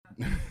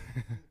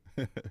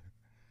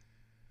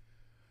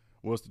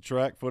What's the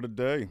track for the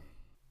day?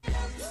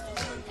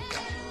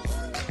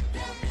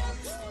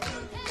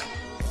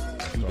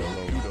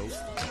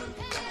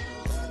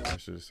 That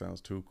shit sounds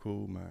too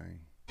cool, man.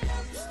 Too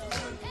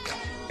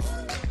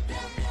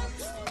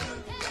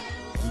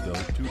dope.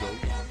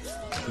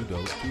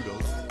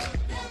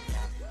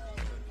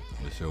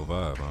 It's your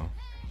vibe, huh?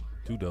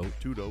 Too dope.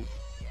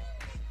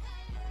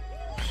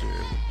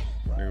 Shit.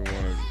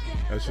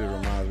 That shit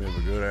reminds me of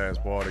a good ass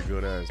party,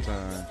 good ass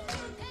time.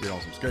 Get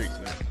on some skates,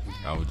 man.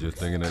 I was just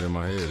thinking that in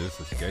my head. It's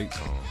a skate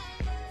song.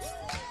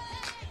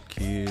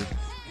 The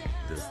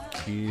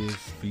kids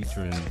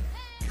featuring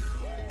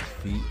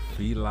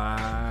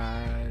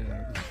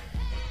feline.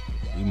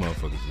 These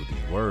motherfuckers with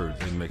these words,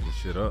 they making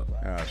shit up.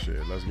 Ah,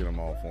 shit. Let's get them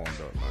all formed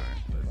up, man.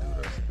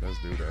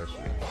 Let's do that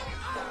shit.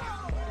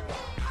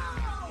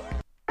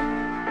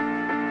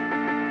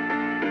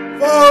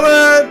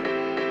 Falling!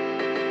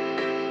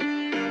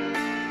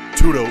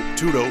 Too dope.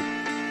 Too dope.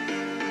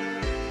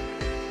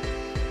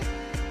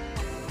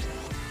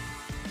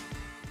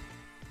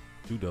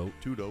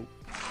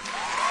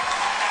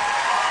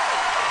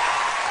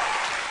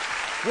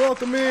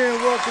 Welcome in,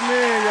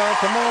 y'all.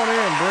 Come on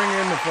in. Bring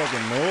in the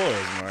fucking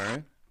noise,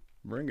 man.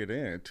 Bring it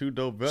in. Two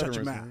dope veterans.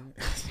 Shut your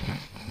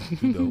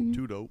mouth.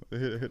 Too dope.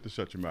 Hit the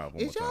shut your mouth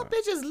one Is more y'all time.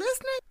 bitches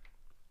listening?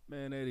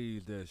 Man, that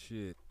is that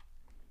shit.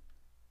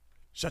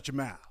 Shut your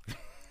mouth.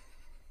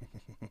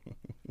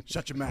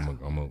 Shut your mouth.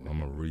 I'm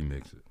gonna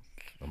remix it.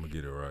 I'm gonna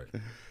get it right.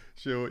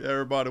 Sure,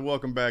 everybody,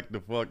 welcome back to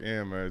Fuck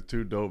In, man. It's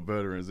Two Dope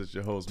Veterans. It's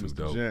your host, Too Mr.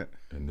 dope. Gent.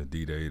 And the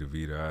D to A to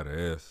V to I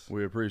to S.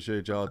 We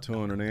appreciate y'all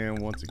tuning in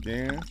once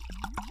again.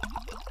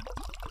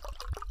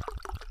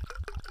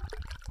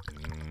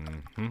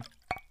 Mm-hmm.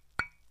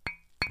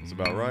 That's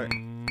about right.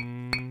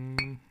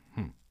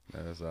 Mm-hmm.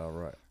 That's all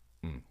right.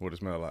 What it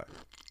smell like?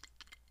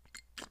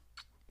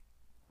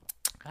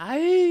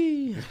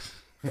 Aye.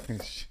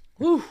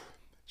 Woo.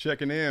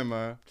 Checking in,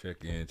 man.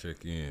 Check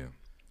in.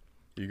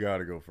 You got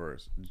to go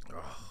first.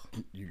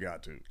 You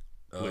got to.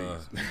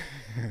 Please.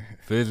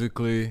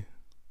 Physically,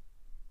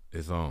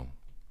 it's on.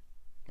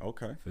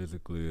 Okay.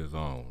 Physically, it's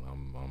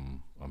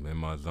on. I'm in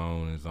my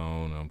zone. It's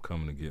on. I'm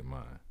coming to get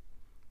mine.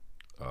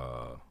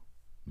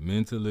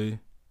 Mentally,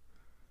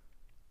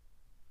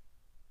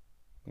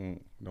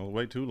 Don't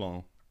wait too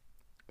long.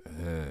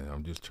 yeah,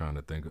 I'm just trying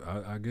to think.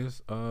 I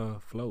guess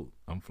float.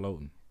 I'm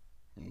floating.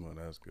 Well,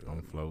 that's good.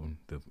 I'm floating.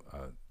 The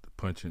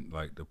punching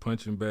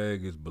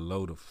bag is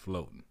below the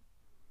floating.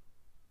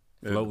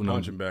 Yeah, Floating the on-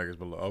 punching bag is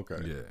below.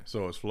 Okay. Yeah.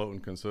 So is floating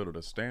considered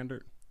a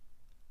standard?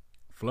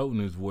 Floating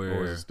is Or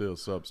where is it still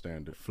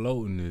substandard?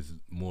 floating is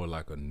more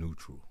like a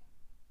neutral.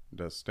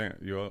 That's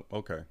standard. You're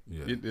okay.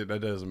 Yeah.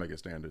 That doesn't make it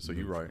standard. So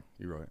Neutral.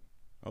 you're right.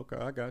 Okay,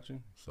 I got you.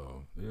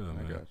 So yeah, I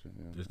man. got you.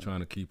 Yeah. Just trying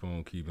to keep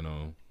on keeping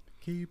on.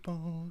 Keep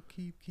on,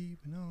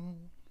 keeping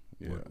on.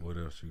 Yeah. What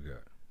else you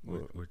got?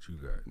 What you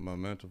got? My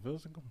mental,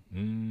 physical.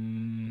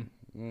 Mm.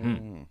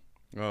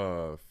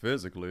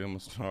 Physically, I'm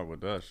gonna start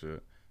with that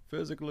shit.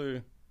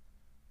 Physically,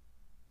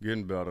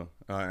 getting better.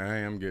 I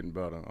am getting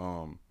better.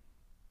 I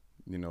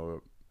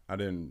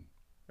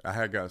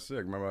had got sick.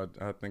 Remember,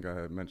 I think I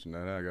had mentioned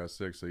that I got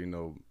sick. So you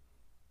know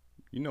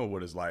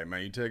what it's like,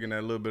 man. You taking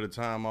that little bit of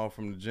time off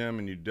from the gym,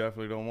 and you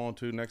definitely don't want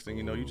to. Next thing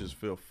you know, you just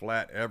feel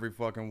flat every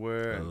fucking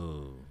where.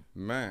 And,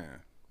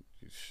 man,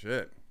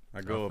 shit.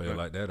 I go up feel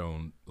like that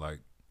on like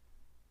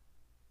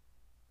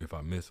if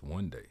I miss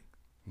one day.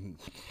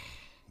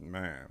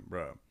 Man,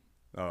 bro.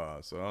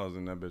 So I was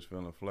in that bitch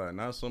feeling flat.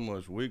 Not so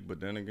much weak, but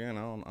then again,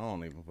 I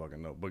don't even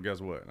fucking know. But guess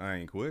what? I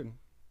ain't quitting.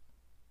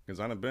 Because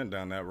I done been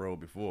down that road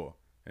before.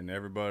 And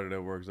everybody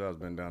that works out has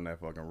been down that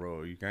fucking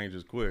road. You can't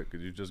just quit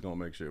because you're just going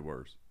to make shit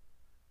worse.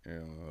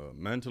 And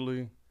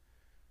mentally,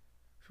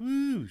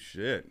 whew,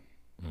 shit.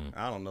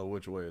 I don't know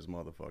which way is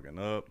motherfucking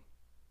up.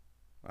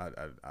 I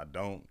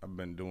don't. I've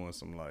been doing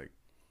some like,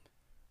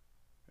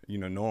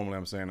 normally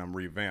I'm saying I'm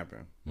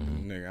revamping.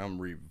 Nigga,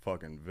 I'm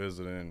fucking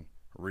visiting,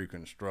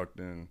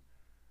 reconstructing,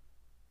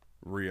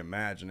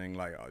 reimagining.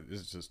 Like,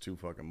 it's just too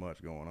fucking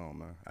much going on,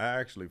 man. I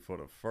actually, for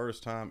the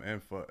first time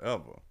and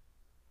forever.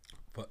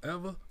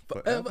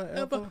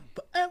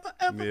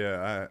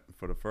 Yeah,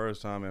 for the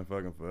first time in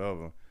fucking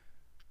forever,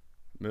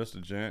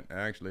 Mr. Gent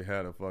actually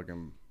had a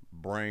fucking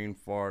brain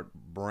fart,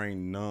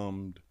 brain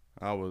numbed.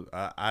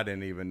 I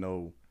didn't even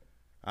know.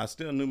 I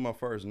still knew my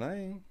first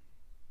name.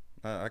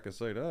 I could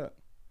say that.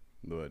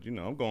 But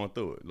I'm going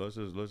through it. Let's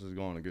just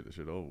go on and get the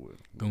shit over with.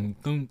 Dum,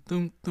 dum,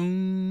 dum,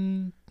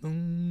 dum,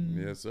 dum.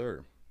 Yes,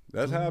 sir.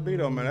 That's how it be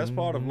though, man. That's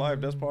part of life.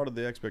 That's part of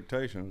the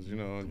expectations,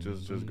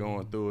 just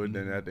going through it.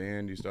 Then at the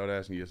end, you start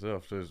asking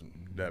yourself just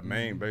that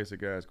main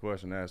basic ass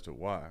question as to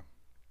why.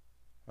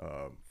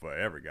 For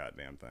every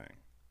goddamn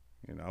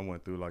thing. I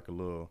went through like a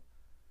little.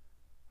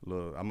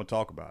 I'm gonna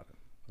talk about it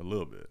a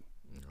little bit.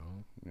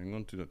 I ain't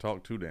going to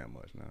talk too damn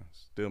much now.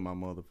 Still my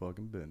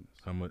motherfucking business.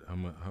 How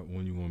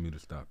when you want me to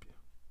stop you?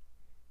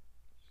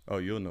 Oh,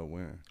 you'll know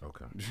when.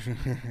 Okay.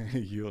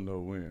 You'll know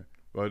when.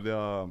 But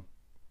I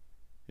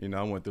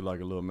went through like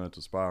a little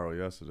mental spiral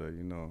yesterday.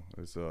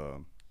 It's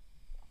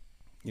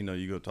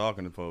you go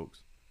talking to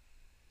folks,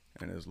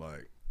 and it's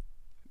like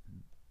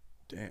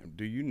damn,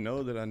 do you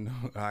know that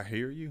I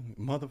hear you?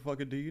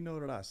 Motherfucker, do you know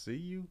that I see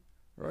you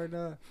right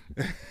now?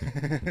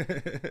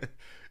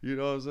 You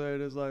know what I'm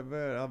saying? It's like,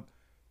 man,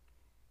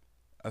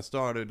 I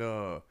started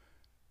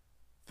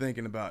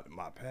thinking about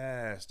my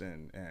past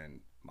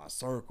and my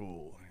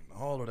circle and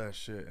all of that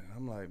shit. And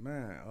I'm like,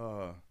 man,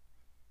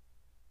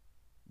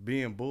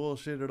 being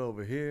bullshitted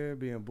over here,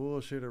 being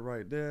bullshitted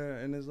right there,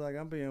 and it's like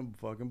I'm being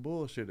fucking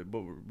bullshitted.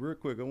 But real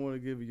quick, I want to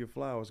give you your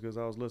flowers because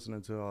I was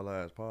listening to our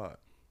last pod,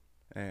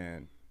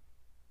 and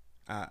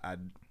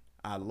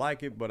I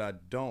like it, but I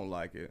don't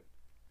like it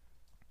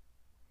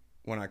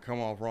when I come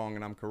off wrong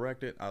and I'm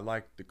corrected. I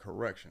like the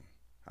correction.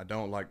 I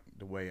don't like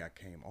the way I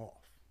came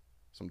off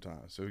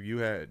sometimes. So you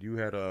had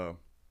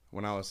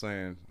when I was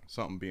saying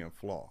something being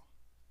flaw.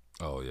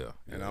 Oh yeah.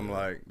 And I'm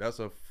like, that's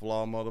a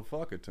flaw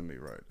motherfucker to me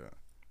right there.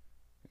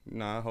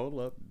 Nah, hold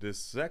up. This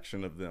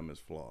section of them is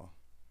flaw.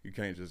 You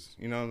can't just,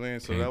 you know what I'm saying?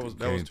 So that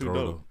was too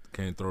dope.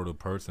 Can't throw the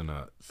person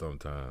out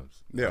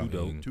sometimes. Yeah.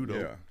 Too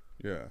dope.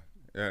 Yeah.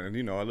 And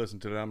you know, I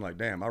listened to that. I'm like,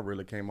 damn, I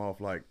really came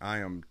off like I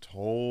am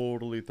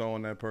totally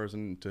throwing that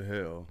person to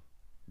hell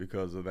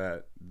because of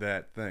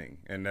that thing,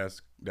 and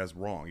that's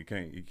wrong. You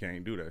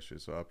can't do that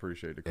shit. So I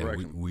appreciate the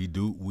correction. And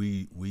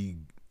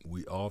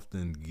we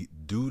often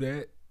do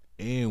that,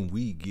 and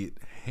we get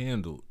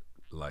handled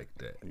like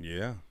that.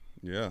 Yeah.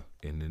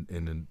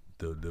 And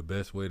the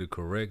best way to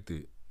correct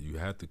it, you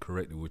have to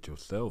correct it with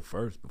yourself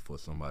first before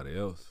somebody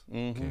else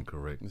can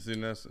correct it.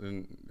 See,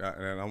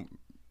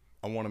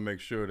 I want to make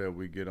sure that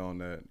we get on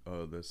that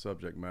the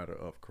subject matter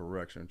of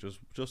correction,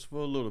 just for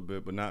a little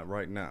bit, but not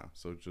right now.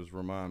 So just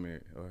remind me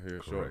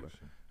here shortly.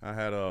 I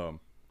had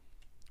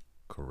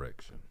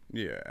correction.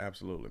 Yeah,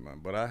 absolutely, man.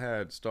 But I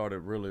had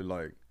started really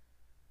like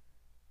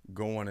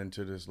going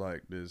into this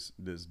like this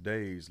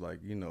days, like,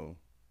 you know,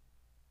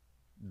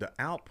 the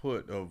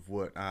output of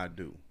what I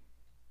do.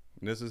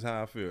 And this is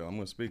how I feel. I'm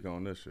gonna speak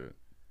on this shit.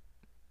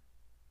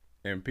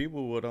 And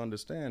people would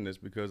understand this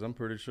because I'm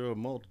pretty sure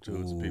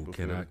multitudes of people.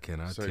 Can I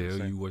tell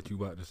you what you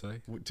about to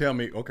say? Tell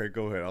me. Okay,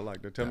 go ahead. I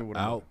like that. Tell me what.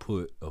 The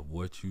output of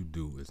what you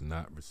do is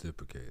not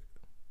reciprocated.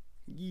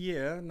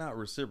 Yeah, not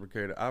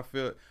reciprocated. I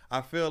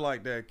feel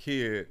like that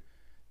kid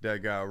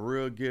that got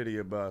real giddy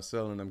about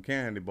selling them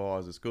candy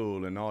bars at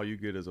school, and all you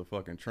get is a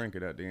fucking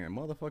trinket at the end.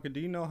 Motherfucker, do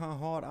you know how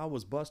hard I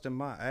was busting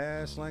my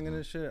ass slinging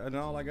this shit, and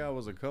all I got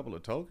was a couple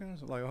of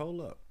tokens? Like,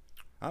 hold up,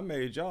 I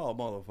made y'all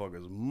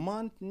motherfuckers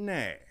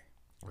money.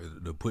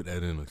 To put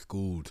that in a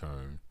school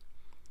term,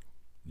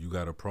 you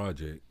got a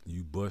project,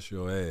 you bust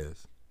your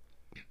ass.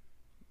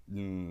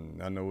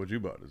 I know what you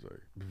about to say.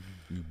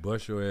 You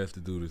bust your ass to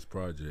do this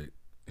project,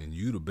 and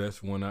you the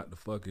best one out the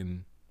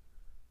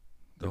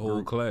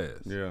whole class.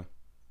 Yeah.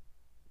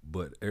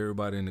 But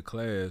everybody in the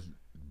class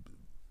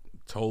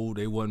told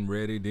they wasn't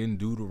ready, didn't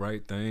do the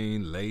right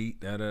thing, late,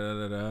 but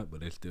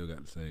they still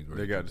got the same grade.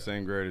 They got the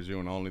same grade as you,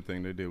 and the only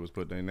thing they did was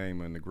put their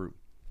name in the group.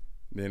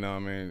 You know what I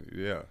mean?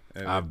 Yeah.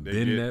 And I've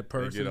been that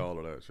person. They get all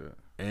of that shit.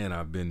 And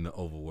I've been the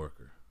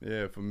overworker.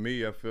 Yeah, for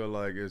me, I feel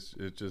like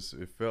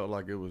it felt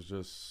like it was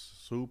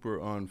just super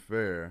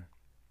unfair.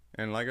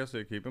 And like I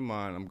said, keep in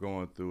mind, I'm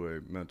going through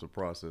a mental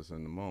process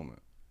in the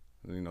moment.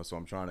 You know, so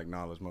I'm trying to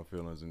acknowledge my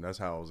feelings, and that's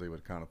how I was able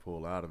to kind of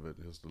pull out of it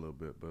just a little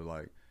bit. But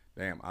like,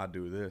 damn, I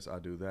do this, I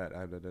do that,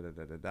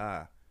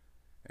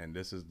 and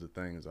this is the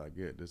things I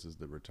get. This is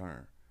the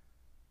return.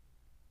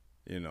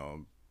 You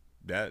know,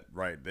 that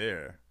right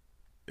there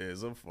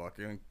is a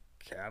fucking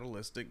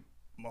catalytic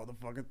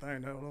motherfucking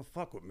thing that'll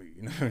fuck with me.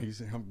 You know, you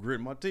see, I'm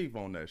gritting my teeth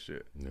on that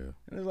shit. Yeah.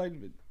 And it's like,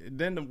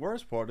 then the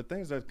worst part, the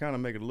things that kind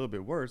of make it a little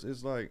bit worse,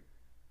 is like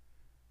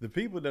the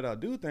people that I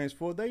do things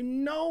for, they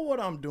know what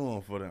I'm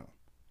doing for them.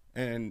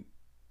 And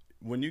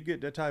when you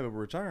get that type of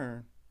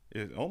return,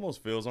 it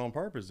almost feels on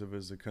purpose if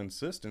it's a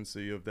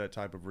consistency of that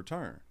type of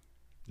return.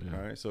 Yeah.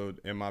 Right. So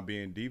am I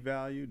being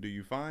devalued? Do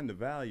you find the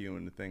value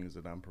in the things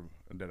that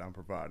I'm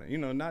providing? You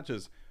know, not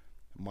just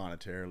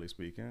monetarily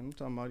speaking. I'm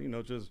talking about, you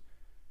know, just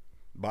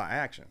by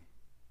action,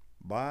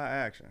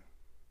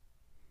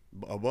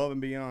 above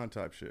and beyond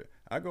type shit.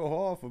 I go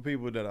hard for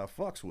people that I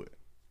fucks with.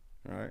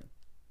 Right.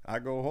 I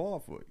go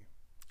hard for you.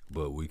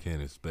 But we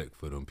can't expect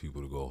for them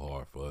people to go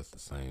hard for us the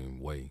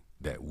same way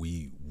that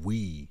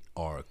we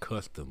are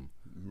accustomed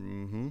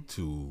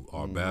to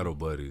our battle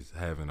buddies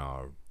having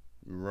our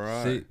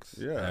six,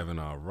 having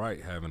our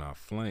right, having our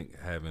flank,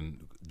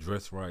 having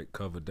dress right,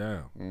 covered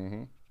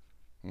down.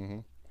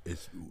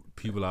 It's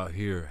people out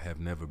here have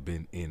never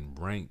been in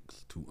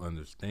ranks to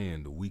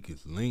understand the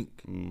weakest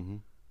link.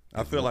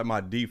 I feel like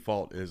my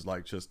default is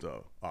like just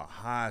a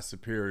high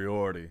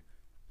superiority,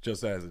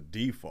 just as a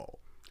default.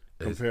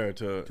 Compared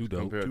to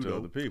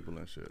other people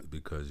and shit.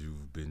 Because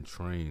you've been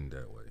trained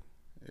that way.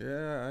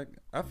 Yeah,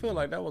 I feel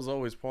like that was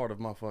always part of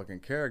my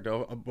fucking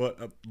character. But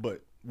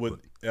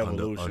with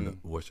evolution.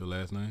 What's your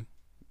last name?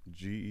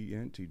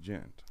 Gent,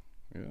 Gent.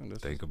 Yeah.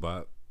 Think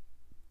about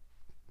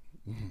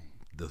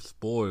the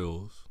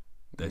spoils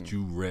that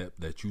you rep,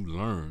 that you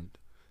learned,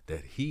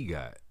 that he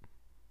got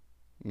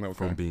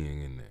from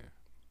being in there.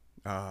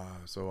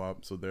 So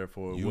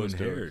therefore, it You was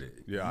inherited.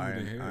 theirs. Yeah, I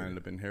ended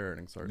up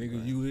inheriting certain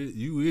Nigga, things.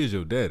 you is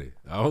your daddy.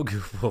 I don't give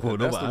a fuck what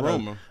That's the nobody.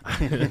 rumor.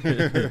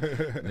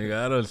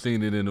 Nigga, I done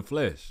seen it in the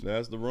flesh.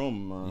 That's the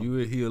rumor,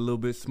 man. He a little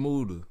bit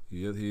smoother.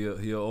 He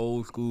a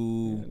old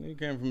school. Yeah, he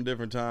came from a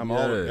different time.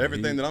 Yeah,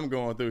 Everything that I'm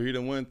going through, he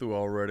done went through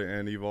already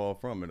and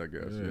evolved from it, I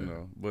guess, Yeah. you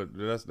know. But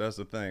that's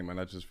the thing, man.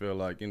 I just feel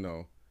like, you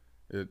know,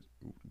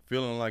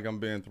 feeling like I'm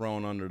being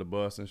thrown under the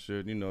bus and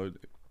shit, you know.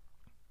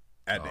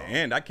 At the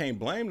end, I can't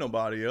blame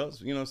nobody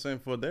else, you know what I'm saying,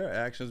 for their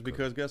actions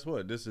because guess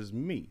what? This is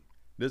me.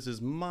 This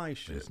is my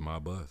shit. It's my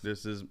bus.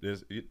 That's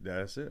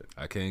it.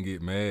 I can't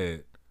get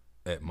mad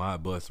at my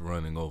bus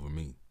running over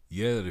me.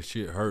 Yeah, the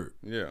shit hurt.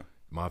 Yeah.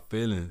 My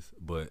feelings,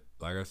 but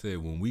like I said,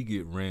 when we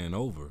get ran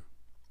over,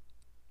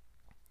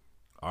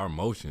 our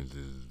emotions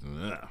is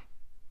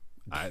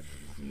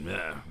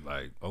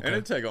like okay. And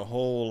it take a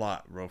whole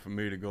lot, bro, for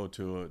me to go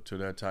to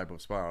that type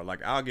of spiral.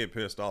 Like I'll get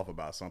pissed off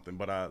about something,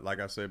 but like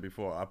I said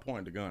before, I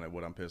point the gun at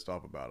what I'm pissed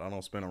off about. I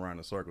don't spin around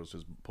in circles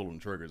just pulling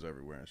triggers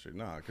everywhere and shit.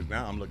 Nah, because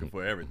now I'm looking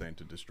for everything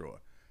to destroy.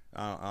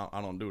 I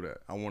don't do that.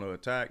 I want to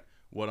attack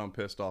what I'm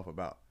pissed off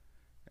about,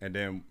 and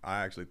then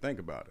I actually think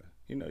about it.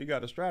 You know, you got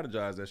to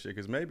strategize that shit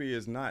because maybe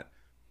it's not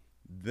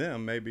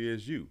them, maybe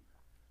it's you,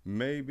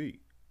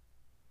 maybe.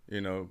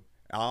 You know,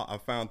 I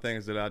found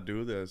things that I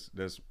do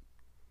that's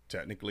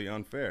technically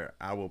unfair.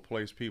 I will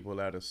place people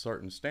at a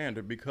certain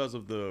standard because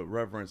of the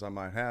reverence I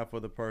might have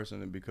for the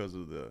person and because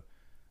of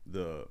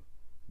the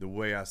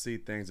way I see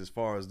things as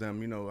far as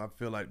them. You know, I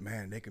feel like,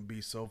 man, they can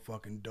be so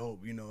fucking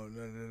dope, you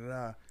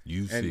know.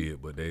 You see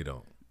it, but they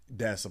don't.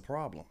 That's a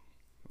problem.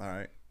 All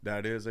right.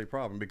 That is a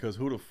problem because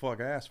who the fuck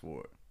asked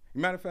for it?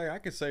 Matter of fact, I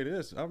could say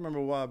this. I remember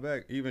a while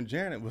back, even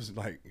Janet was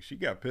like, she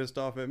got pissed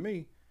off at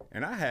me.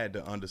 And I had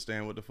to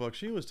understand what the fuck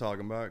she was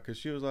talking about because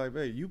she was like,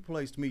 babe, you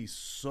placed me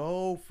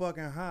so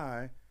fucking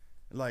high.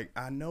 Like,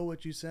 I know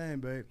what you're saying,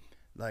 babe.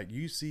 Like,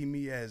 you see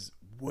me as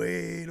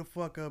way the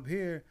fuck up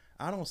here.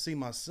 I don't see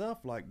myself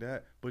like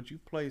that, but you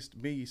placed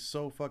me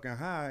so fucking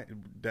high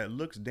that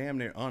looks damn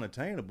near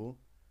unattainable.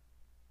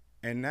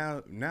 And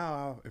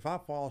now if I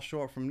fall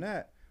short from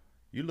that,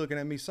 you're looking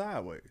at me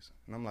sideways.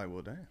 And I'm like,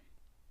 well, damn.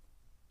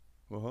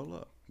 Well, hold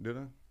up. Did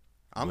I?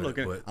 I'm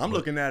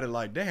looking at it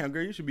like, damn,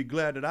 girl, you should be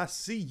glad that I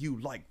see you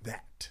like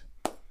that.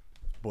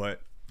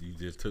 But you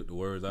just took the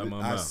words out of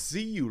my mouth. I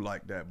see you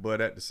like that,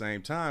 but at the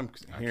same time,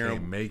 I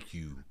can't make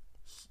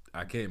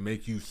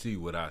you see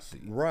what I see.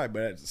 Right,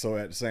 but so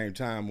at the same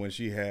time, when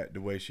she had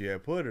the way she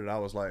had put it, I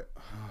was like,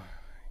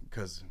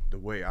 because the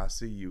way I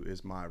see you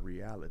is my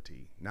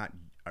reality, not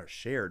a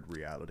shared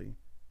reality.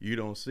 You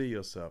don't see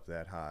yourself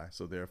that high,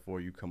 so therefore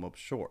you come up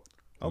short.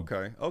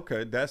 Okay,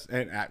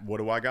 what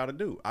do I got to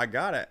do?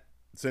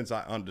 Since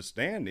I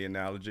understand the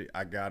analogy,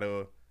 I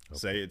gotta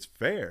say it's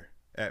fair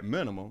at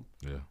minimum.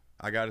 Yeah,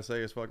 I gotta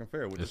say it's fucking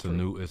fair. It's a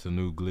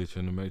new glitch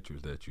in the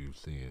matrix that you're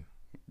seeing.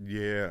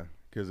 Yeah,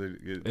 because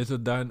it's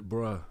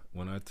bruh.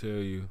 When I tell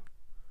you,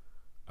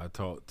 I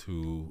talked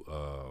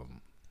to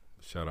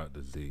shout out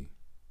to Z,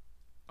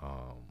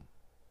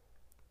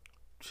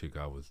 chick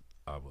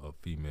a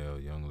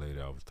female young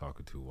lady I was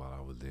talking to while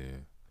I was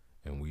there,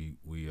 and we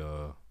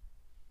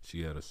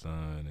she had a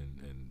son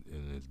and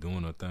is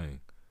doing her thing.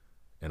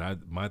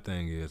 And my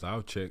thing is,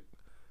 I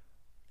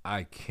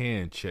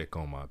can check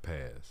on my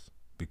past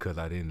because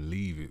I didn't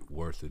leave it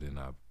worse than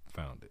I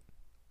found it.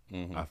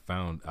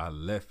 Mm-hmm. I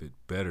left it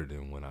better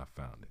than when I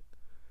found it.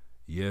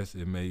 Yes,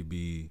 it may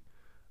be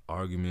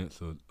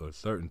arguments or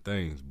certain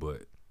things,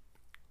 but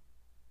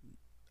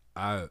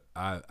I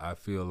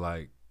feel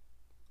like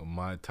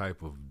my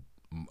type of,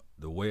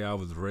 the way I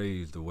was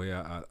raised, the way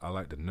I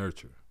like to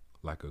nurture,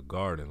 like a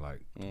garden,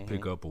 like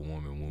pick up a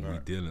woman when we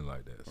dealing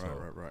like that. So,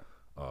 right.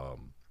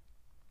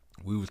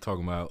 We was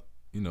talking about,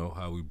 you know,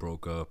 how we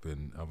broke up,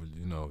 and I was,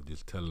 you know,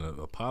 just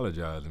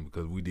apologizing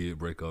because we did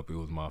break up. It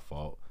was my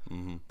fault,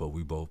 but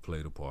we both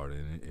played a part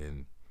in it.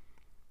 And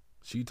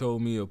she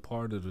told me a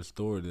part of the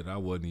story that I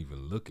wasn't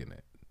even looking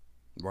at.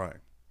 Right.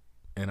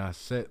 And I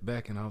sat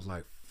back and I was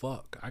like,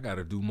 fuck, I got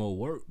to do more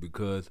work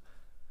because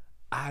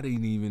I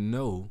didn't even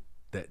know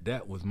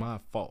that was my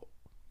fault.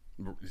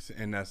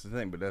 And that's the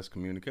thing, but that's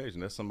communication.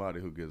 That's somebody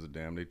who gives a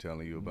damn. They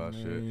telling you about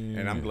shit.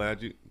 And I'm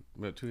glad you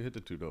hit the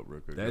 2 dope real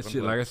quick. That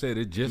shit, like I said,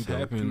 it just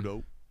happened. 2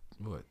 dope.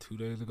 What, 2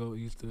 days ago,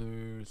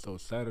 Easter? So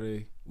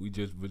Saturday, we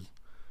just was.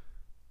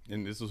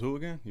 And this is who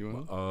again? You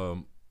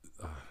know?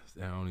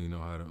 I don't even know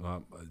how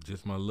to.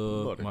 Just my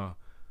love,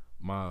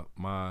 my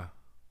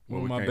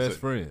one of my best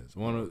friends.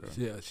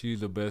 She's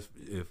the best.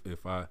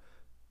 If I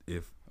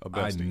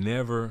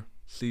never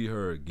see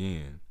her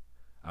again,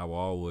 I will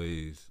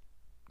always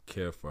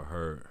care for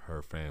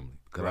her family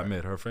because I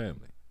met her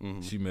family.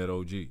 She met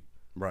OG.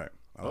 Right.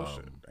 Oh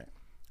shit. Damn.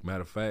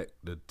 Matter of fact,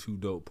 the 2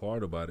 dope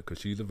part about it, because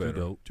she's a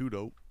veteran. 2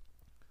 dope.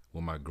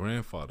 When my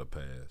grandfather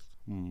passed,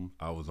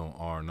 I was on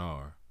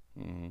R&R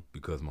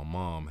because my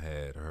mom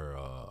had her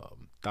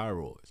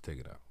thyroids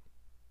taken out.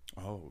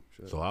 Oh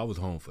shit. So I was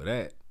home for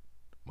that.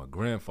 My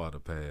grandfather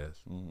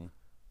passed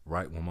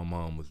right when my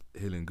mom was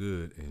healing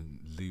good,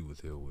 and Z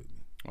was here with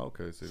me.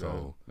 Okay, see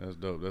So that's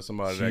dope. That's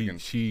somebody that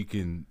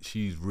can.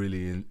 She's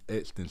really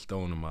etched in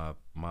stone in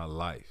my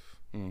life.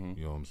 Mm-hmm.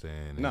 You know what I'm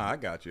saying? No, I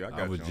got you.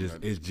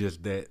 It's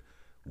just that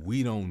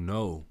we don't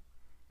know.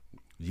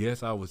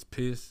 Yes, I was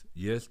pissed.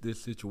 Yes, this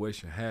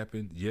situation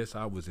happened. Yes,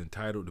 I was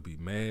entitled to be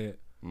mad.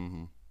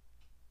 Mm-hmm.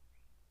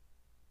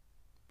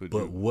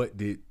 But what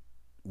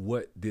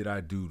did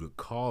I do to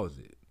cause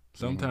it?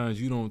 Sometimes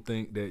you don't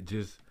think that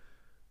just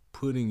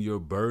putting your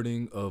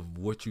burden of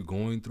what you're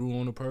going through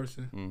on a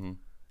person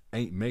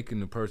ain't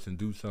making the person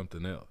do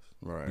something else.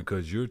 Right.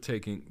 Because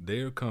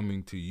they're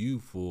coming to you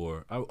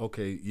for,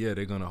 okay, yeah,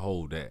 they're going to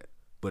hold that.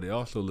 But they're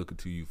also looking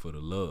to you for the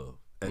love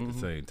at the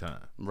same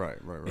time. Right.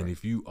 And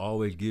if you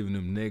always giving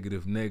them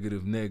negative,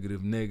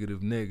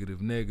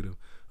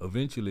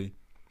 eventually,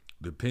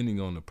 depending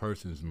on the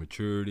person's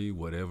maturity,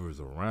 whatever is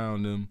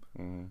around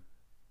them,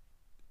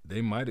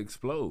 they might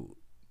explode.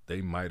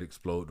 They might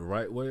explode the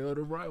right way or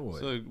the right way.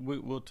 So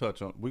we'll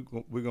touch on,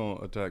 we're going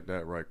to attack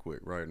that right quick,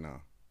 right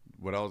now.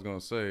 What I was going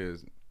to say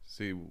is,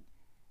 see,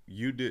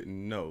 you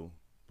didn't know,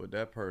 but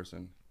that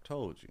person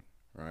told you,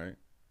 right?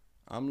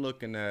 I'm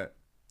looking at.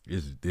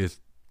 Is this,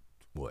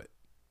 what,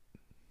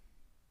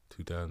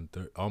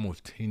 2003,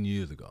 almost 10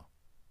 years ago.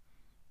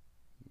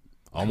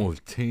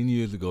 Almost 10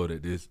 years ago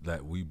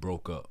that we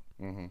broke up.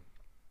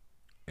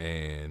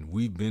 And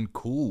we've been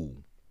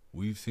cool.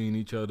 We've seen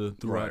each other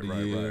throughout the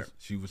years. Right.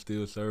 She was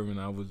still serving.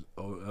 I was,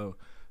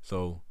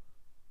 so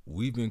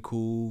we've been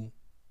cool.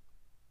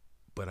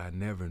 But I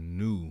never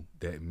knew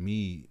that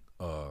me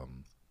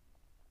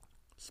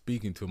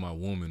speaking to my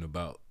woman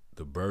about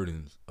the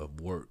burdens of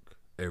work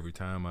every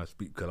time I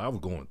speak, because I was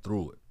going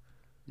through it.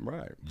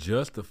 Right.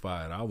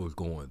 Justified, I was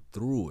going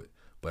through it,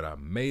 but I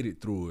made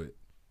it through it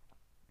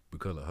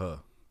because of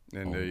her.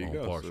 And there you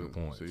go. Partial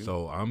point.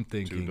 So I'm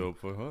thinking, too dope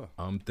for her.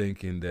 I'm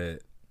thinking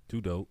that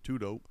too dope.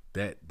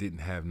 That didn't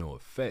have no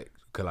effect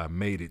because I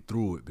made it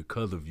through it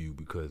because of you.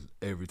 Because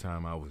every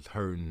time I was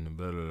hurting and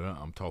blah, blah, blah,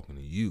 I'm talking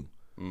to you,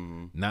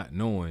 not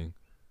knowing,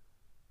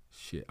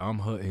 shit, I'm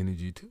her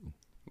energy too.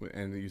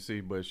 And you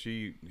see, but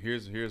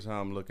here's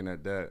how I'm looking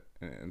at that,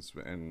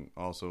 and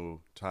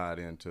also tied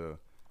into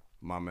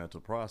my mental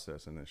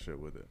processing and shit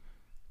with it.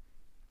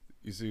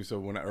 You see,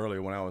 so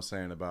earlier when I was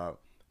saying about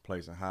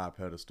placing high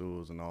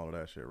pedestals and all of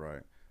that shit,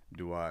 right?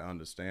 Do I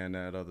understand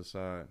that other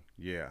side?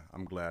 Yeah,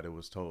 I'm glad it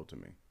was told to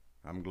me.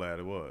 I'm glad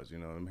it was. You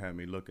know, it had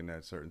me looking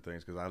at certain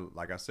things because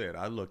like I said,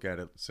 I look at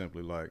it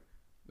simply like,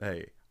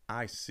 hey,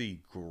 I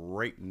see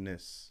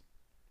greatness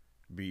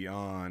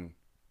beyond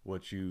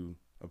what you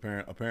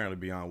apparently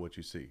beyond what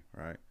you see,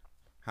 right?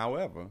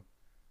 However,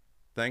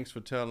 thanks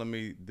for telling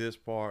me this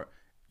part.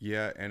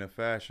 Yeah, in a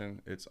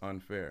fashion, it's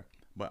unfair.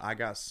 But I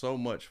got so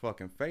much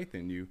fucking faith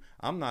in you.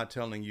 I'm not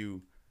telling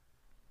you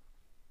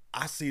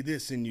I see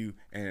this in you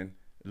and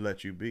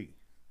let you be.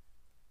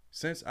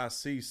 Since I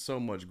see so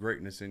much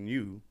greatness in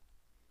you,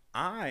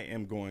 I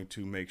am going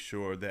to make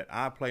sure that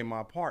I play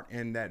my part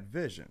in that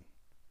vision.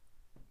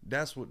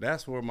 That's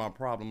where my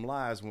problem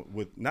lies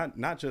with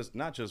not just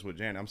with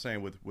Janet. I'm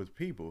saying with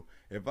people.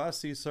 If I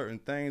see certain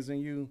things in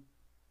you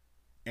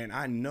and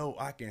I know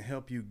I can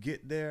help you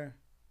get there,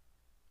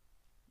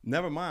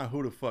 never mind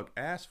who the fuck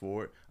asked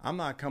for it. I'm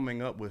not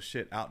coming up with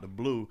shit out the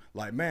blue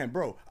like, man,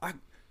 bro,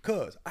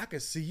 cuz I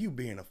could see you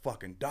being a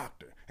fucking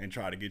doctor and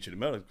try to get you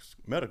to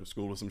medical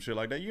school or some shit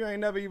like that. You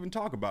ain't never even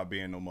talk about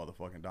being no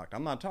motherfucking doctor.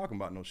 I'm not talking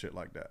about no shit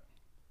like that.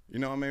 You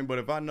know what I mean? But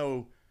if I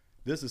know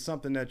this is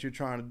something that you're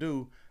trying to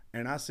do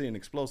and I see an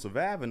explosive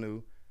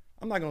avenue,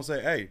 I'm not going to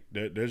say, hey,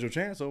 there's your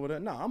chance over there.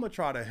 No, I'm going to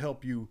try to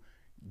help you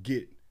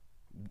get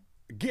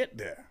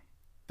there.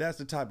 That's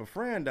the type of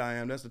friend I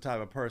am. That's the type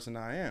of person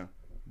I am.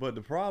 But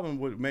the problem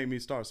would make me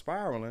start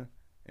spiraling,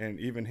 and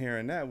even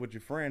hearing that, what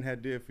your friend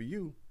had did for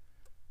you,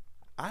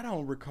 I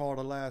don't recall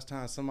the last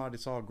time somebody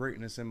saw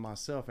greatness in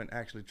myself and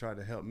actually tried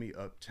to help me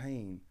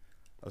obtain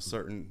a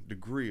certain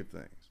degree of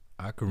things.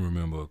 I can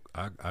remember,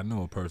 I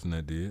know a person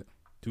that did.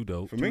 Too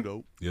dope. For me? Too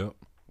dope. Yep.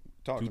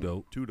 Too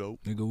dope. Too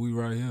dope. Nigga, we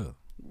right here.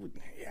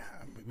 Yeah,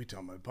 we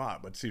talking about pod,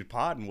 but see,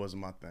 podding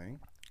wasn't my thing.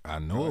 I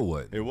know it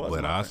wasn't. It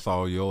wasn't. But I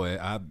saw your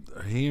ass,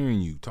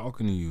 hearing you,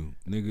 talking to you,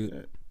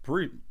 nigga.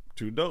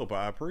 Too dope.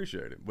 I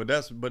appreciate it.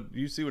 But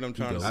you see what I'm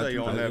trying to say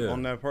on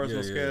that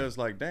personal scale. It's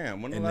like,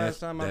 damn, when the last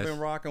time I've been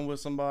rocking with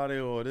somebody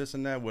or this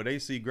and that where they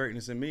see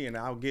greatness in me and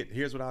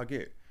here's what I'll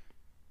get.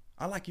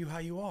 I like you how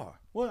you are.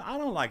 Well, I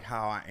don't like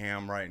how I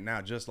am right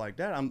now just like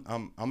that.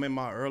 I'm in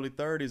my early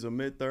 30s or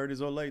mid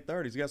 30s or late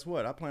 30s. Guess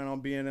what? I plan on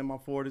being in my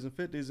 40s and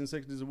 50s and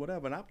 60s or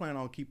whatever, and I plan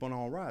on keeping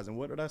on rising.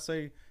 What did I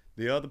say?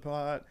 The other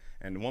pod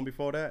and the one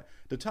before that,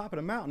 the top of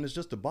the mountain is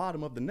just the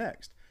bottom of the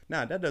next.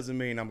 Now, that doesn't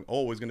mean I'm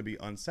always going to be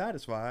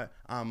unsatisfied.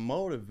 I'm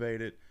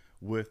motivated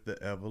with the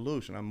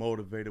evolution. I'm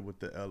motivated with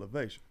the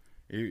elevation.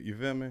 You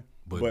feel me?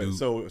 But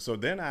so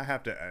then I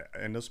have to,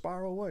 in the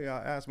spiral way,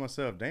 I ask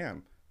myself,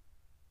 damn,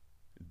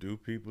 do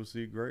people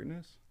see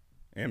greatness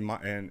in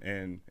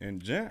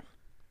Gent,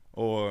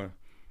 or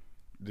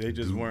they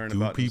just worrying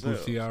about themselves? Do people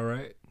themselves? see all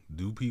right?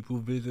 Do people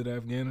visit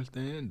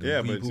Afghanistan?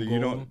 But so you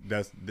don't.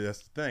 That's the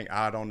thing.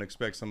 I don't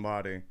expect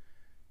somebody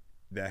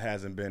that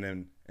hasn't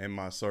been in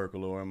my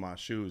circle or in my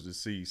shoes to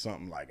see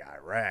something like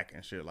Iraq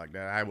and shit like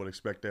that. I would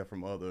expect that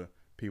from other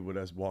people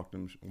that's walked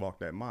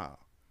that mile.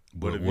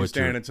 But if you're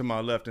standing to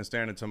my left and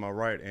standing to my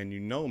right and you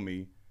know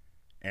me,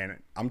 and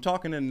I'm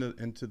talking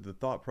into the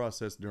thought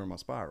process during my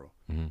spiral,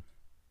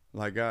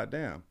 like,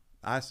 goddamn,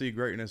 I see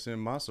greatness in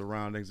my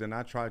surroundings and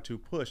I try to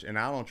push, and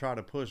I don't try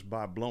to push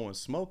by blowing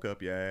smoke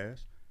up your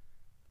ass.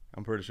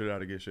 I'm pretty sure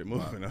that'll get shit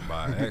moving.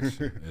 By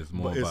action. It's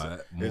more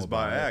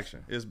by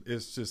action.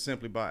 It's just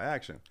simply by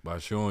action. By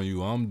showing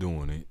you I'm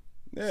doing it.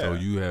 Yeah. So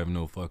you have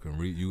no fucking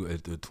you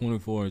at the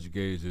 24-inch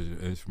gauge is your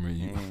instrument.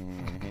 You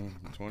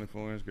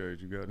 24-inch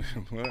gauge. You got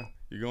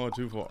you're going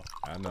too far.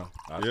 I know.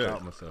 I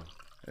stopped myself.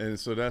 And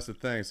so that's the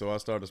thing. So I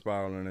started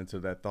spiraling into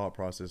that thought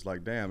process.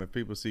 Like, damn, if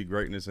people see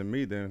greatness in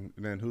me, then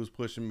who's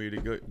pushing me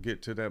to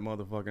get to that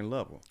motherfucking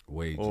level?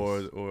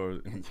 Wages.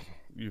 Or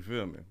you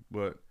feel me?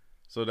 But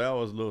so that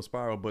was a little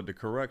spiral. But the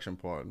correction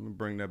part, let me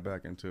bring that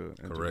back into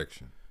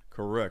correction.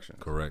 Correction.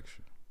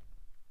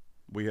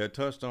 We had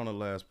touched on the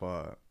last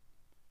pod.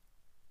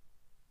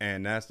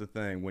 And that's the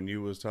thing, when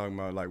you was talking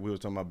about, like, we was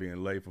talking about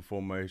being late for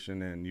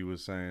formation, and you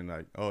was saying,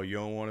 like, oh, you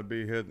don't want to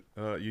be here,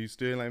 you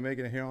still ain't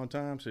making it here on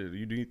time? Shit,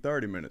 you need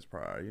 30 minutes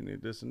prior, you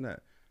need this and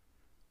that.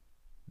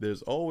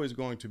 There's always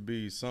going to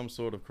be some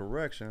sort of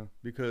correction,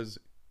 because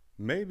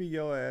maybe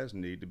your ass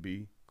need to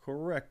be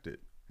corrected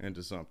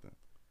into something.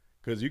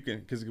 Because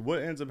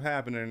what ends up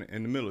happening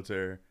in the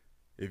military,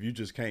 if you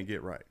just can't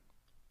get right?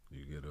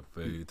 You get a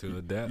failure to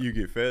adapt. You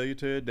get failure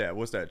to adapt.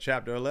 What's that,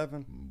 chapter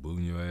 11?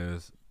 Booting your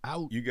ass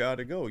out. You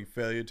gotta go. You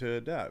failure to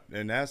adapt,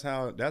 and that's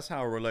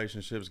how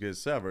relationships get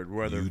severed.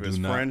 Whether if it's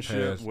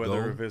friendship,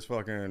 whether if it's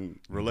fucking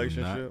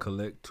relationship. Do not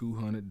collect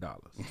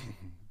 $200.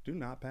 Do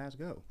not pass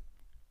go.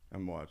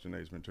 I'm watching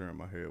Ace Ventura in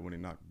my head when he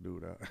knocked the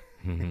dude out.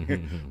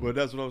 But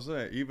that's what I'm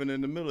saying. Even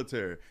in the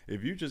military,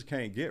 if you just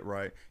can't get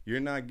right, you're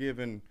not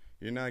giving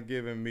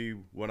me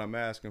what I'm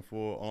asking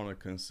for on a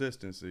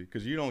consistency,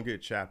 because you don't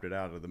get chaptered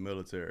out of the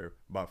military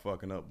by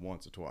fucking up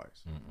once or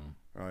twice.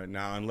 All right,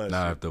 now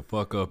if the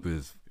fuck up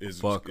is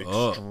fuck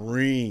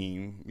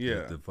extreme, up,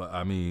 yeah.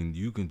 I mean,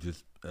 you can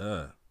just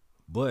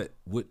but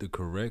with the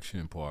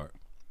correction part,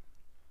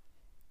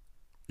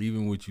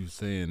 even with you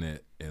saying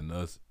that and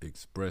us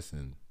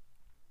expressing,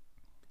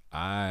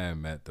 I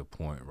am at the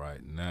point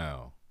right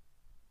now,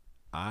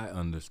 I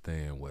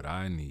understand what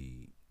I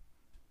need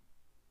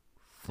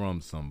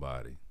from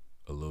somebody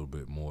a little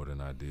bit more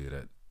than I did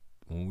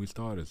when we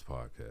started this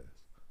podcast.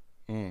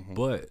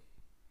 But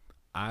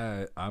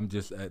I'm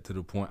just to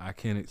the point I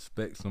can't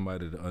expect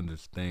somebody to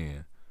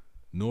understand,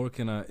 nor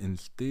can I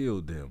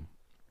instill them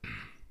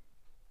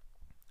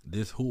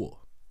this whore.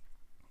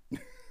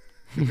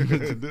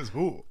 This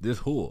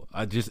whore.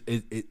 I just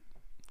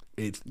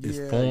it's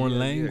foreign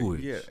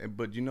language. Yeah,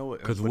 but you know what?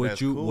 Because what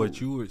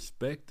you're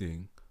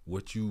expecting,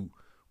 what you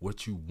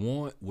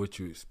want, what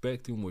you're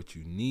expecting, what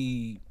you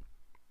need,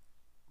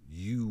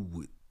 you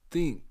would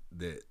think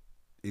that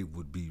it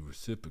would be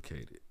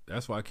reciprocated.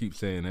 That's why I keep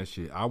saying that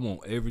shit. I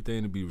want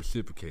everything to be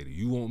reciprocated.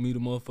 You want me to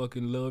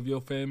motherfucking love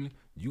your family?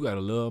 You gotta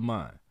love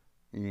mine.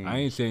 I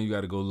ain't saying you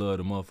gotta go love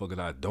the motherfuckers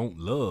I don't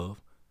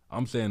love.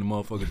 I'm saying the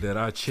motherfuckers that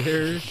I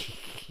cherish.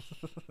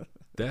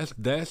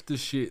 That's the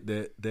shit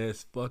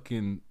that's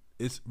fucking,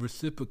 it's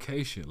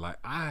reciprocation. Like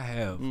I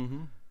have,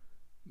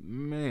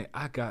 man,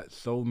 I got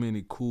so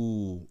many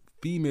cool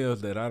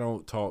females that I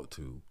don't talk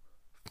to,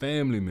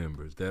 family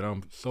members that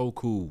I'm so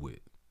cool with.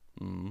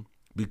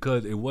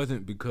 Because it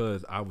wasn't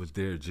because I was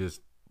there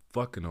just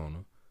fucking on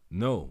her.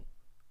 No.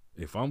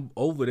 If I'm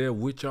over there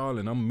with y'all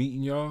and I'm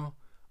meeting y'all,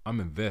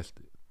 I'm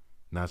invested.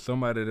 Now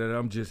somebody that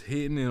I'm just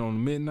hitting in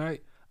on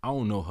midnight, I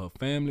don't know her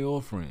family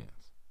or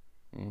friends.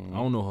 I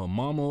don't know her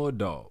mama or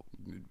dog.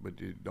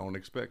 But you don't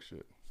expect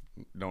shit.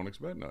 Don't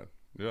expect nothing.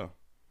 Yeah.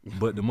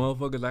 But the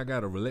motherfuckers I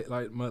gotta relate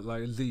like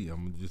Z,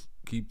 I'm gonna just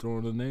keep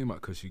throwing the name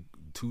out because she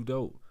too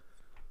dope.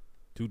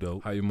 Too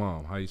dope. How your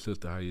mom? How your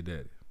sister? How your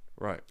daddy?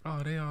 Right.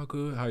 Oh, they all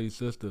good. How your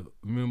sister?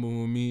 Remember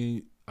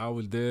when I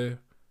was there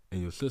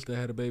and your sister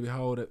had a baby?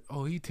 How old?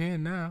 Oh, he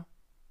 10 now.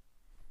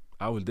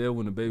 I was there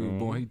when the baby was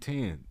born. He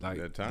 10.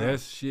 Like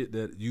that's shit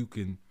that you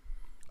can.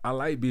 I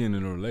like being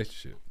in a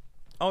relationship.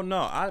 Oh no,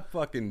 I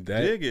fucking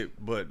dig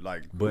it, but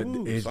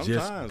it's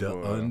just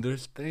the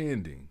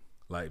understanding.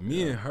 Like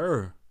me and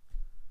her,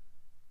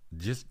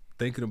 just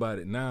thinking about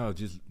it now,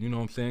 just you know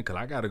what I'm saying? Because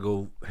I gotta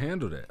go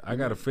handle that. I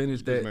gotta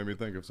finish that. Just made me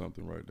think of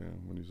something right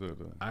then when you said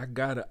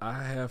that. I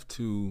have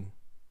to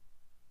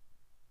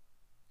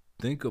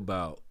think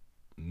about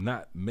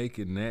not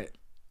making that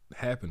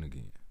happen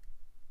again.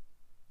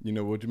 You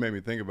know what you made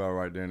me think about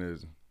right then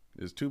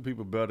is two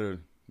people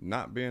better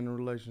not being in a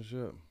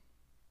relationship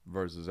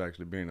versus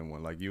actually being in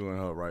one, like you and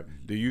her, right?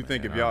 Do you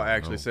think if y'all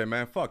actually say,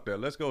 man, fuck that,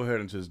 let's go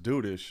ahead and just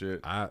do this shit?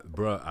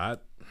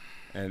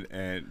 And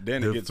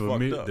then it gets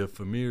fucked up. The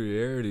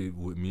familiarity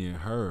with me and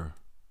her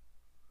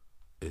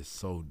is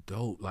so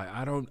dope. Like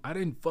I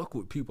didn't fuck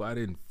with people I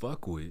didn't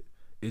fuck with.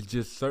 It's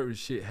just certain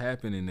shit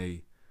happened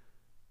and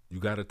you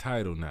got a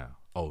title now.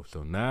 Oh,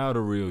 so now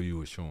the real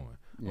you is showing.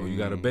 Oh, you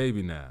got a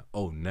baby now.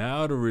 Oh,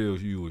 now the real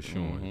you was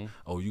showing.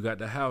 Oh, you got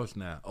the house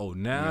now. Oh,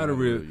 now the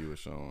real you was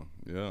showing.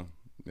 Yeah.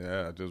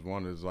 I just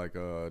wondered, like,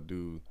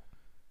 dude.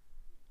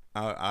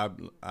 I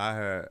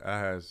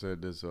had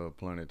said this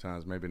plenty of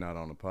times, maybe not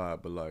on the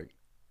pod, but like,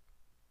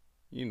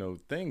 you know,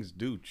 things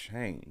do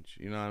change.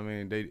 You know what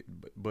I mean?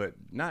 But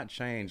not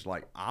change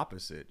like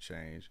opposite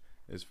change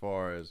as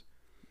far as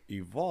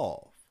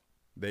evolve.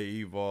 They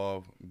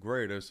evolve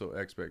greater, so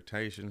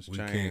expectations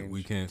change.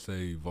 We can't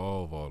say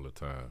evolve all the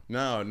time.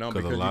 No,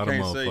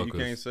 because you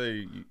can't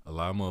say a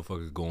lot of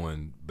motherfuckers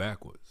going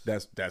backwards.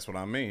 That's what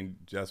I mean.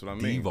 That's what I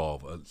mean.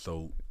 Devolve.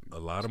 So a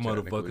lot of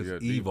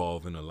motherfuckers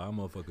evolve, and a lot of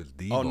motherfuckers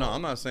devolve. Oh no,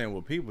 I'm not saying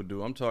what people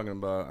do. I'm talking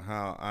about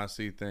how I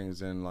see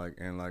things in like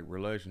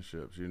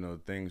relationships. You know,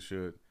 things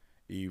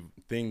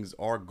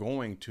are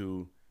going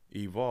to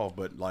evolve,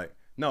 but like.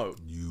 No,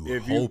 you're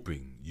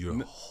hoping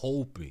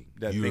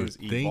that things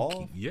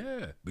evolve.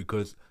 Yeah,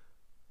 because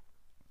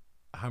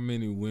how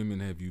many women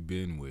have you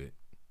been with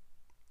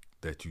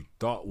that you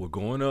thought were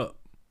going up,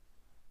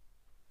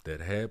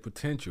 that had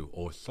potential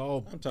or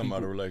saw? I'm talking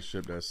about a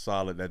relationship that's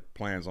solid, that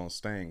plans on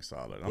staying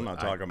solid. I'm not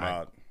talking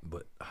about.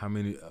 But how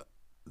many?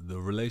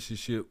 The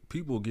relationship,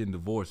 people getting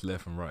divorced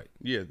left and right.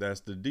 Yeah, that's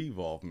the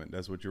devolvement.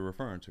 That's what you're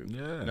referring to.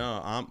 Yeah.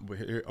 No,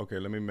 okay.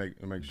 Let me make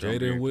sure.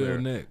 Jada and Will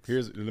next.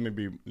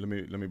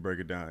 Let me break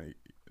it down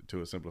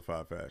to a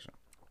simplified fashion.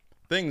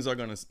 Things are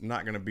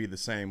not gonna be the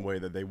same way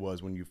that they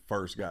was when you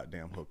first got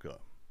damn hooked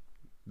up.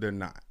 They're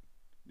not.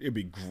 It'd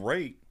be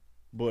great,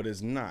 but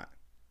it's not.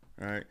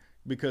 All right,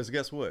 because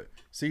guess what?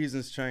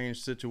 Seasons change,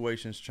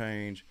 situations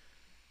change,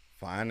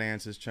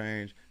 finances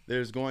change.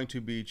 There's going to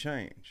be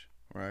change,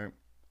 right?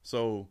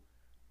 So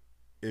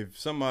if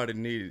somebody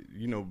needed,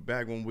 you know,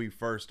 back when we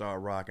first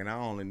started rocking, I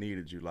only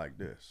needed you like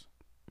this.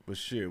 But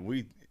shit,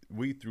 we're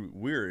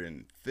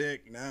in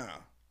thick now.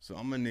 So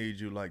I'm gonna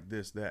need you like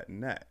this, that,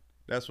 and that.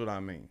 That's what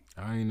I mean.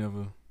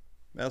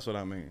 That's what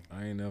I mean.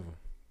 I ain't never.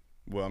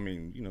 Well, I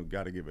mean, you know,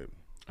 gotta give it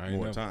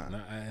more time.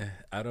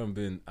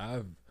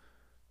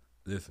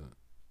 Listen,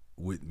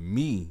 with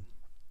me,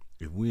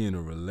 if we in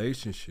a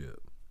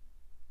relationship,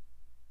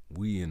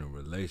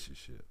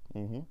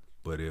 Mm-hmm.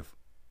 But if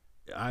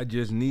I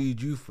just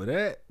need you for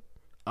that,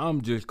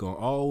 I'm just gonna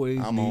always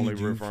need you for that. I'm only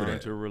referring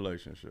to a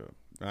relationship.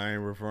 I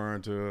ain't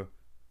referring to.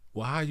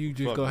 Well, how you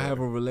just gonna have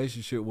a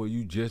relationship where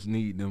you just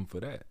need them for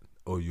that,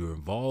 or you're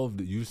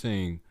involved? You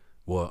saying,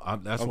 well,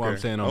 that's why I'm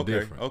saying I'm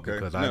different. Okay.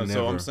 Because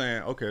So I'm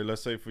saying, okay,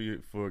 let's say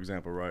for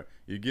example, right?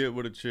 You get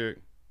with a chick.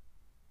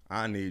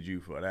 I need you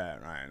for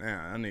that right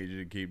now. I need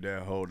you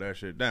to hold that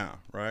shit down,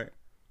 right?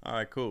 All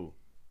right, cool.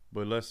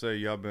 But let's say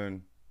y'all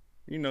been.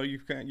 You know, you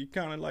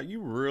kind of like,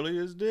 you really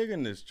is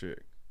digging this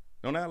chick.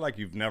 Don't act like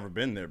you've never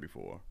been there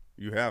before.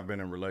 You have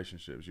been in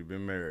relationships. You've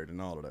been married and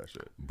all of that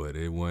shit. But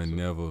it wasn't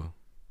never.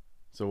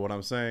 So what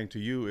I'm saying to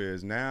you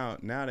is now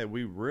that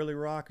we really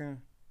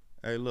rocking,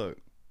 hey, look,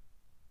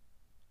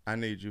 I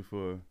need you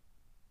for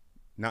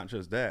not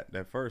just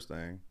that first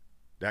thing.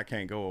 That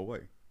can't go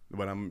away.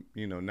 But I'm,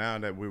 you know, now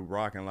that we're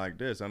rocking like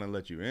this, I'm going to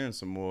let you in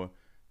some more.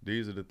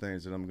 These are the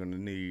things that I'm going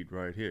to need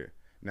right here.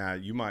 Now,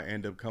 you might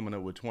end up coming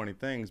up with 20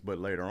 things, but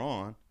later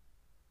on,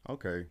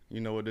 okay,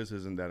 you know what, this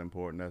isn't that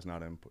important. That's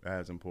not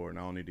as important.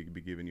 I don't need to be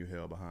giving you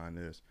hell behind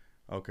this.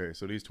 Okay,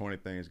 so these 20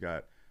 things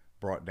got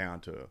brought down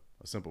to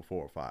a simple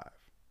 4 or 5.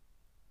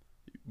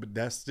 But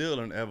that's still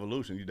an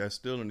evolution. That's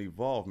still an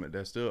evolvement.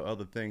 There's still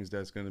other things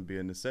that's going to be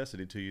a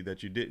necessity to you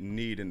that you didn't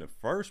need in the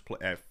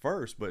at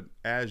first, but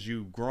as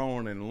you've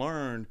grown and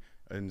learned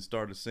and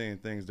started seeing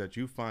things that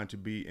you find to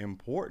be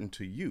important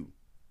to you,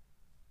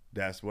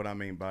 that's what I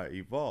mean by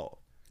evolve.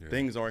 Yeah.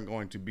 Things aren't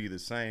going to be the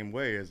same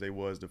way as they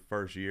was the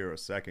first year or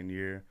second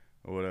year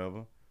or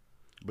whatever.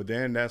 But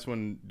then that's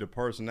when the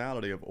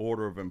personality of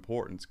order of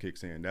importance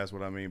kicks in. That's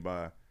what I mean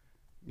by,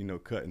 you know,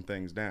 cutting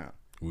things down.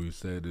 We've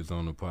said this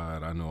on the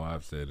pod. I know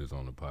I've said this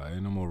on the pod.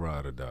 Ain't no more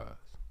ride or dies.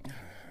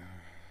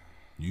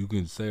 You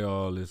can say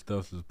all this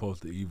stuff is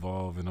supposed to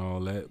evolve and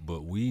all that,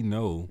 but we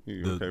know.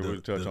 Okay,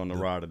 we'll touch on the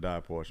ride or die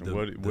portion.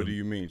 What do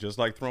you mean? Just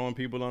like throwing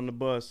people under the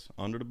bus?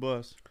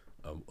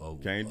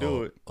 Can't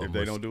do it if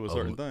they don't do a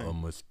certain thing. A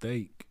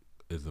mistake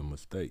is a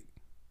mistake.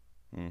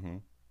 Mm-hmm.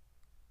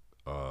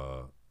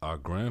 Our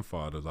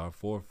grandfathers, our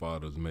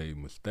forefathers made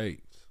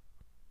mistakes,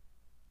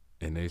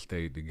 and they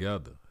stayed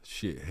together.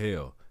 Shit,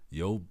 hell,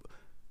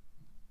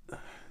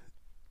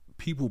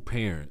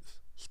 parents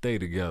stay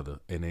together,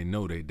 and they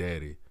know their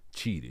daddy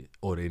cheated,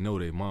 or they know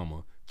their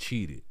mama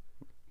cheated,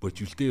 but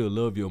you still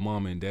love your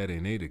mama and daddy,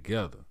 and they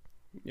together.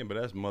 Yeah, but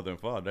that's mother and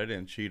father. They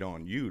didn't cheat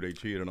on you. They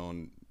cheated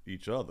on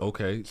each other.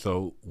 Okay,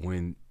 so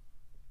when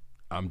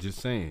I'm just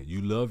saying,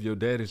 you love your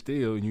daddy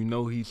still, and you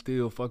know he's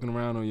still fucking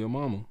around on your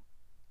mama.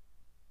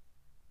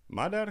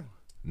 My daddy?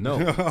 No.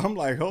 I'm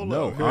like, hold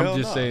on. No, I'm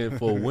just saying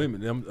for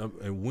women,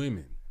 and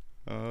women,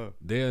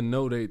 they'll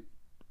know they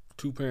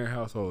 2-parent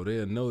household.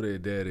 They'll know their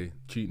daddy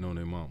cheating on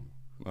their mama.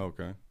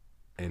 Okay.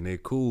 And they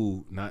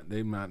cool.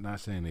 They not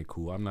saying they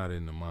cool. I'm not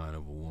in the mind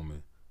of a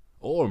woman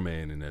or a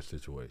man in that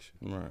situation.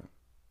 Right.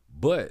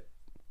 But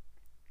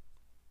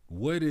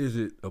what is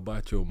it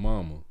about your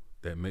mama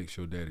that makes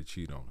your daddy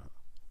cheat on her?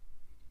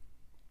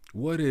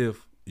 What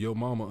if your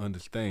mama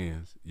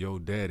understands your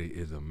daddy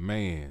is a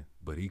man,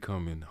 but he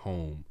coming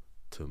home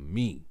to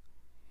me?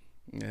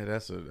 Yeah,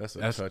 that's touchy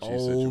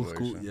old situation.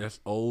 school. That's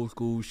old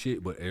school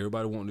shit. But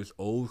everybody want this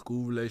old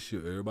school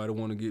relationship. Everybody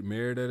want to get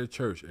married at a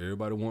church.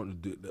 Everybody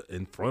want to do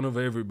in front of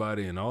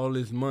everybody and all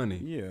this money.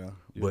 Yeah,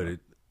 But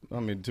I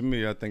mean, to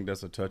me, I think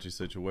that's a touchy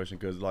situation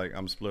because, like,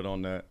 I'm split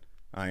on that.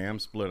 I am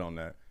split on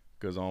that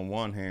because on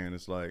one hand,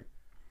 it's like,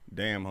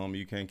 damn, homie,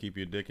 you can't keep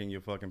your dick in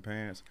your fucking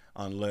pants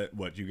unless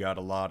you got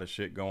a lot of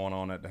shit going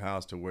on at the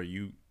house to where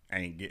you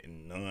ain't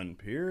getting none.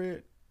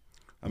 Period.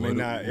 I mean,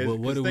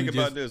 think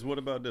about this. What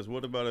about this?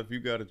 What about if you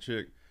got a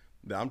chick?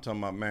 I'm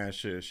talking about, man,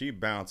 shit. She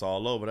bounce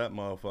all over that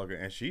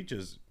motherfucker, and she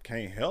just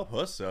can't help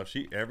herself.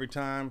 She every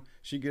time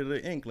she get an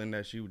inkling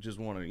that she would just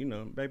want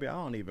to, baby, I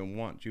don't even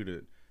want you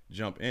to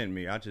jump in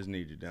me. I just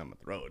need you down my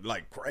throat,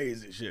 like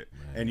crazy shit.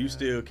 Man. And you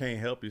still can't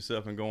help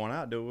yourself and going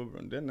out there.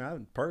 Then I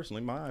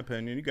personally, my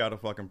opinion, you got a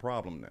fucking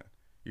problem there.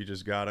 You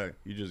just gotta.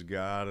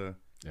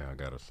 Yeah, I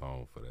got a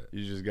song for that.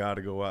 You just gotta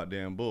go out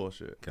there and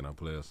bullshit. Can I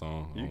play a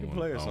song? You can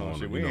play a song.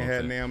 Shit, we ain't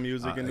had damn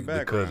music in the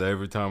background. Because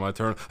every time I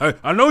turn, hey,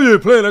 I know you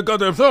ain't playing that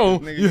goddamn song.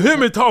 Nigga, you hear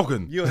me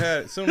talking. You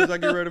had, as soon as I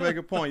get ready to make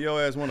a point,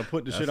 your ass want to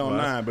put the shit on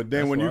 9. But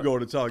then when you go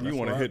to talk, you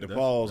want to hit the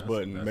pause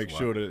button and make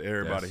sure that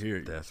everybody hear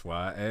you. That's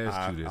why I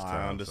asked you this time.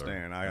 I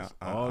understand. Sir.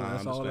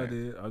 That's all I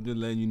did. I'm just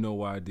letting you know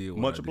why I did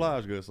what Much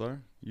obliged, good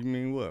sir. You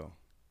mean well.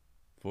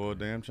 For a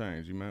damn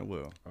change, you meant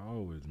well. I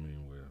always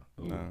mean well.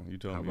 Ooh. Nah, you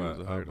told me you was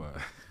a hater.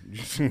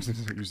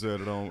 You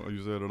said it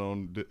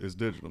on. It's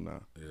digital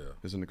now. Yeah,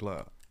 it's in the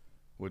cloud.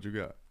 What you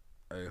got?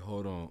 Hey,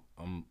 hold on.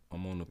 I'm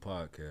on the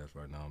podcast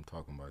right now. I'm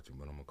talking about you,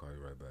 but I'm gonna call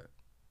you right back.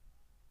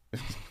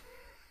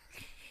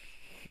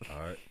 All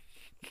right.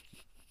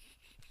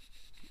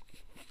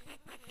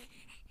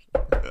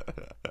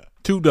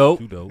 Too dope.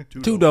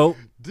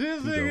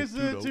 This nigga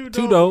said too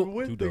Too dope. dope.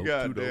 With the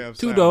goddamn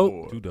Too soundboard.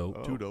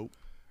 dope. Too dope.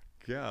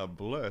 God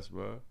bless,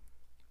 bro.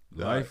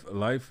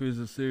 Life is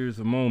a series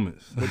of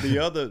moments. But the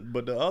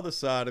other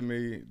side of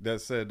me that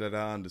said that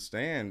I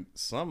understand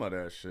some of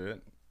that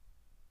shit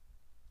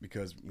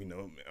because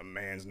a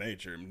man's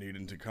nature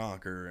needing to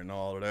conquer and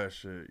all of that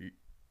shit.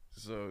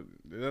 So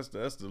that's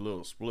the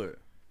little split.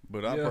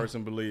 But I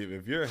personally believe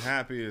if you're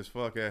happy as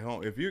fuck at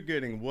home, if you're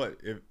getting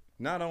if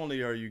not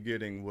only are you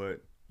getting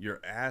what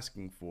you're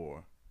asking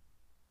for,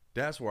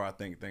 that's where I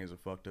think things are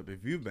fucked up.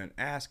 If you've been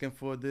asking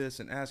for this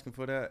and asking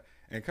for that,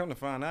 and come to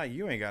find out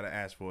you ain't got to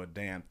ask for a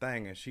damn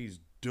thing, and she's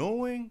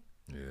doing,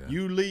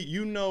 you leave.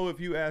 If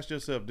you ask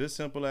yourself this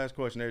simple ass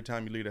question every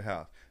time you leave the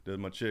house, does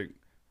my chick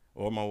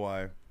or my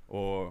wife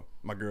or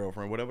my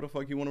girlfriend, whatever the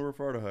fuck you want to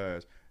refer to her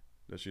as,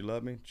 does she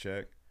love me?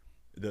 Check.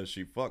 Does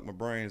she fuck my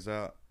brains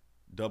out?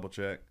 Double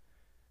check.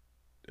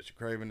 Does she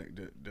craving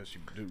it? Does she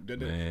do?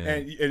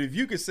 And if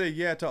you could say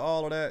yeah to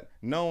all of that,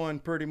 knowing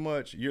pretty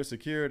much you're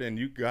secured and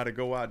you got to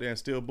go out there and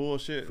steal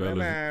bullshit,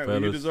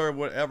 fellas, you deserve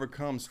whatever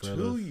comes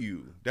to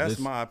you. That's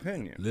my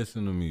opinion.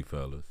 Listen to me,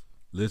 fellas.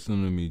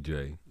 Listen to me,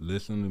 Jay.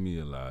 Listen to me,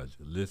 Elijah.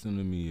 Listen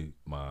to me,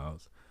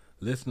 Miles.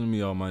 Listen to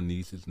me, all my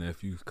nieces,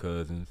 nephews,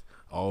 cousins,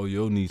 all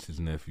your nieces,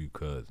 nephews,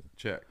 cousins.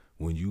 Check.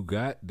 When you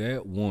got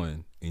that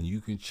one and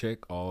you can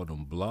check all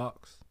them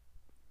blocks,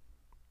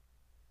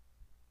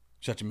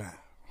 shut your mouth.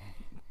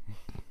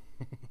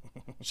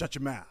 Shut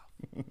your mouth.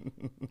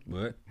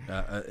 But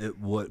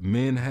what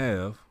men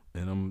have,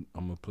 and I'm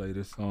gonna play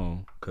this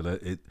song because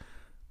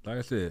like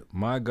I said,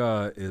 my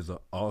God is an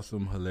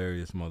awesome,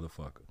 hilarious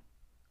motherfucker.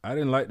 I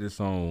didn't like this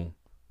song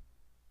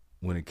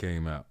when it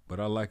came out,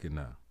 but I like it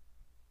now.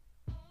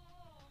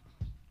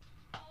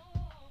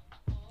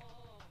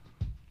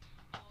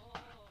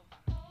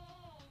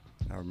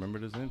 I remember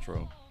this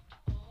intro.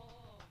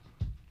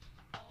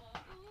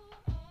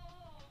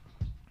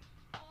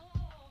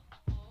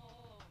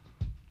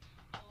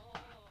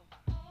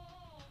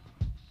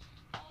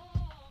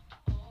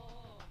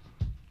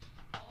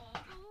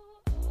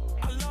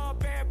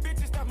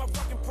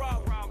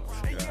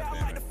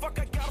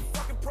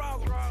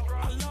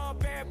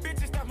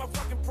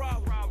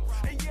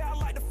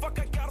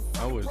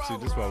 See,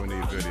 this is why we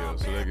need videos,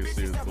 so they can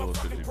see this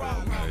bullshit you doing.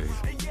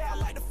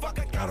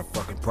 Got a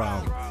fucking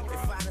problem.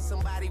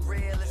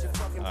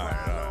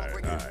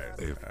 Alright.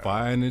 If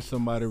finding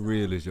somebody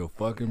real is your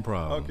fucking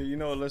problem. Okay,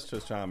 let's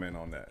just chime in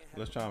on that.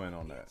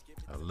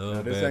 I love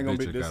now, this bad ain't gonna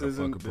bitch be. This got a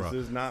isn't. fucking problem.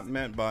 This is not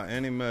meant by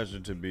any measure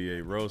to be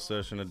a roast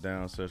session, a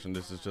down session.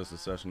 This is just a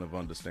session of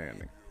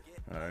understanding.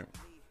 All right.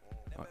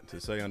 To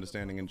say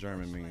understanding in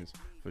German means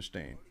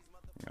verstehen.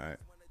 All right.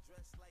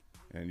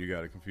 And you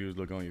got a confused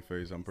look on your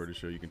face. I'm pretty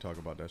sure you can talk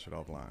about that shit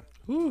offline.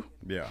 Woo.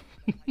 Yeah.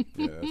 Yeah, that's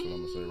what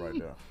I'm gonna say right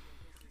there.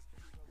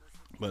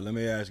 But let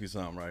me ask you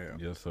something right here.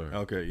 Yes, sir.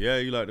 Okay, yeah,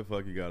 you like to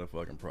fuck, you got a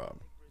fucking problem.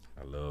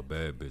 I love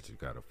bad bitches,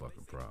 got a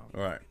fucking problem.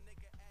 All right.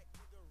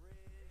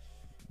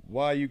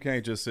 Why you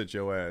can't just sit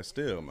your ass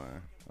still,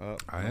 man?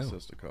 My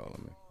sister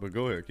calling me. But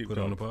go ahead, keep Put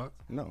talking. on the pod?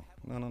 No.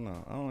 I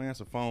don't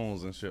answer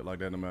phones and shit like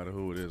that no matter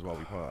who it is while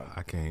we pod.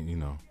 I can't,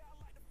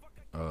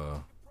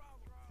 what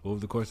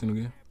was the question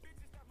again?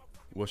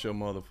 What's your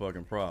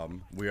motherfucking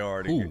problem? We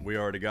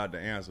already got the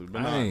answer.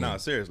 But nah,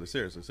 seriously.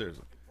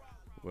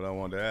 What I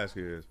wanted to ask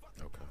you is,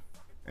 okay,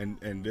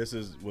 and this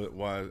is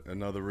why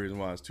another reason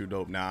why it's too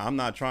dope. Now, I'm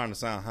not trying to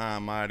sound high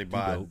and mighty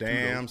by a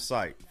damn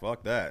sight.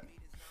 Fuck that.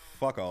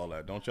 Fuck all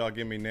that. Don't y'all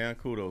give me now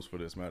kudos for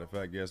this. Matter of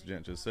fact, yes,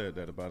 Gent just said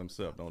that about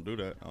himself. Don't do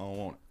that. I don't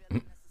want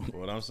it.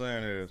 What I'm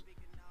saying is,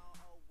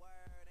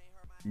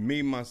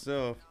 me,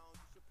 myself,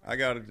 I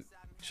got a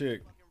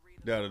chick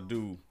that'll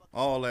do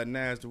all that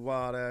nasty,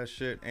 wild ass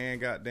shit and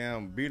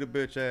goddamn beat a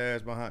bitch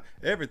ass behind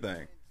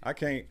everything. I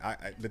can't,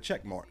 the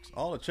check marks,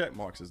 all the check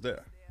marks is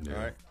there. Yeah.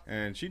 Right?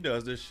 And she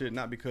does this shit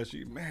not because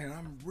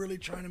I'm really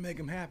trying to make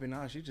him happy.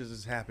 Nah, she just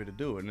is happy to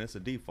do it, and it's a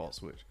default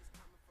switch.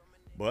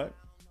 But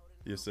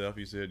yourself,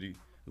 you said you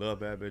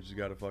love bad bitches, you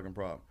got a fucking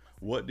problem.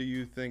 What do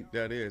you think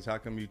that is? How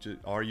come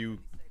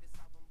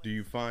do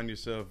you find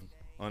yourself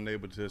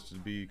unable to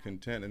be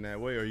content in that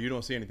way, or you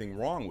don't see anything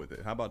wrong with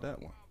it? How about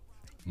that one?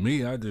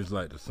 Me, I just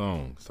like the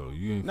song, so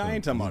you ain't. No, I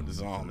ain't talking about the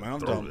song, man. I'm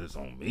talking this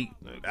on me.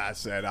 Nigga. I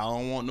said I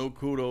don't want no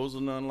kudos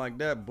or nothing like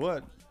that,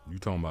 but you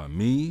talking about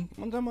me?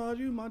 I'm talking about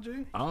you, my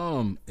G.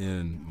 I'm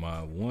in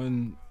my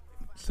one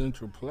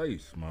central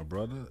place, my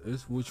brother.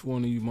 It's which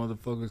one of you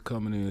motherfuckers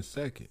coming in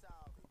second,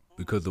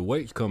 because the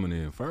weight's coming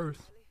in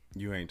first.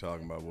 You ain't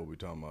talking about what we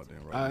talking about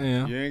then, right? I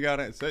am. You ain't got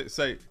to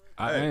say.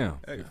 I am.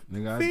 Hey,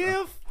 nigga,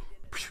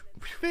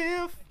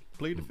 fifth.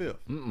 Plead the fifth.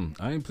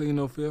 I ain't pleading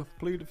no fifth.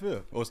 Plead the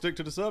fifth. Or stick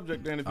to the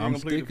subject then if you're I'm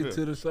going to plead the fifth.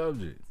 sticking to the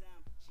subject.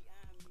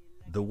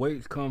 The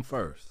weights come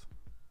first.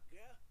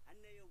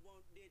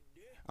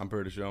 I'm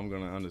pretty sure I'm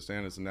going to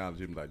understand this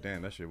analogy and be like,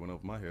 damn, that shit went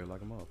over my head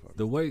like a motherfucker.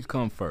 The weights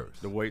come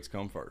first. The weights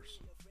come first.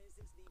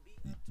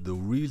 The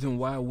reason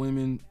why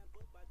women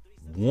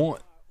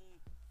want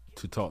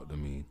to talk to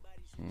me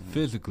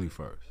physically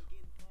first.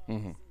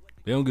 Mm-hmm.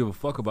 They don't give a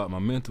fuck about my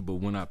mental, but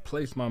when I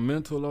place my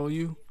mental on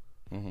you,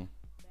 I'm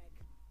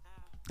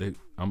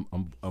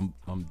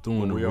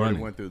doing the running. We already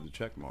went through the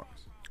check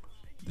marks.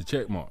 The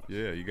check marks.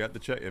 Yeah, you got the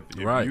check. If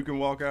right. You can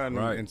walk out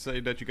and say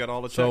that you got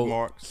all the check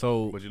marks.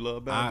 But you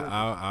love bad bitches.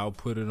 I'll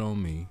put it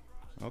on me.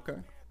 Okay.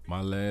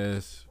 My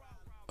last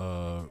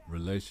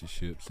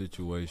relationship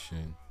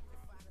situation,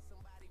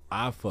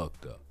 I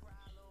fucked up.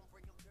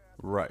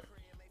 Right.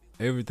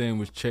 Everything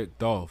was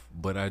checked off,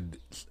 but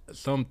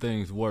some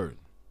things weren't.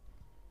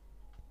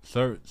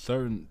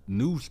 Certain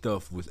new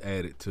stuff was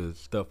added to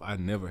stuff I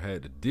never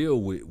had to deal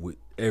with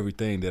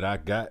everything that I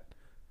got.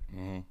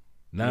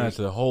 Now it's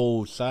a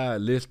whole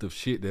side list of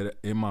shit that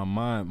in my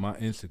mind, my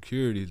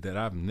insecurities that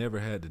I've never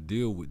had to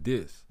deal with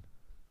this.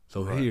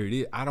 So here it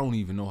is. I don't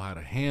even know how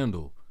to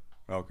handle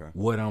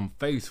what I'm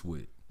faced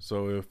with.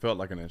 So it felt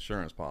like an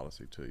insurance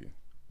policy to you.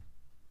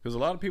 Because a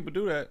lot of people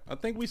do that. I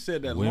think we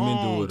said that Women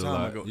long do it time a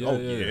lot. ago.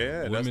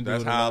 Yeah.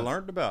 That's how I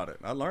learned about it.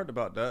 I learned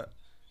about that.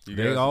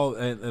 They all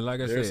and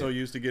like I said, they're so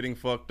used to getting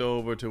fucked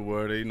over to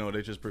where they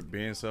just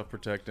being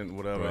self-protecting,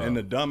 whatever. And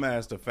the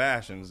dumbass of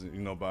fashions,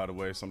 by the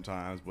way,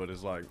 sometimes. But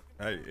it's like,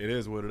 hey, it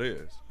is what it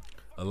is.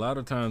 A lot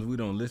of times we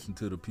don't listen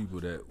to the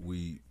people that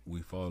we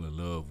fall in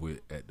love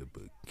with at the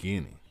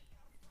beginning.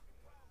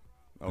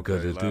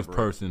 Because if this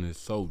person is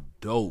so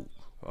dope,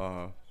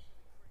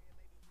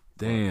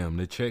 damn,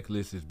 the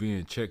checklist is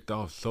being checked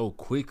off so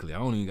quickly. I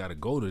don't even got to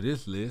go to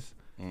this list.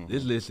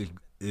 This list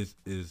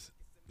is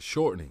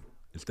shortening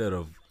instead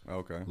of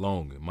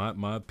longer.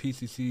 My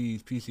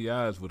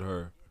PCIs with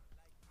her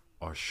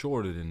are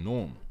shorter than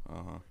normal.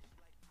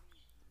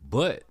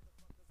 But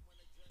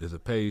there's a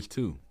page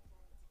 2.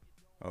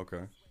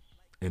 Okay.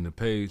 And the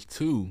page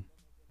 2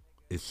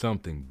 is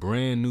something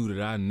brand new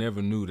that I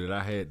never knew that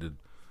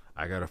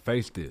I got to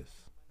face this.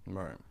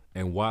 Right.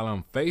 And while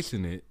I'm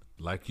facing it,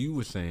 like you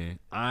were saying,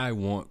 I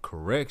want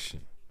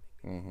correction.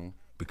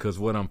 Because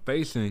what I'm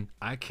facing,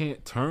 I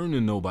can't turn to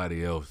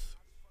nobody else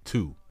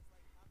to.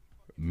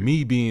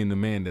 Me being the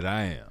man that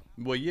I am.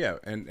 Well, yeah,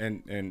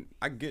 and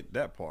I get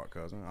that part,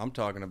 cousin. I'm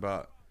talking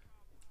about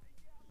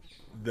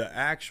the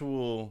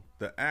actual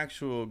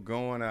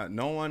going out,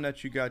 knowing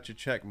that you got your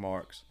check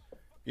marks.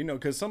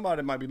 Because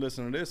somebody might be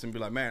listening to this and be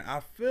like, man,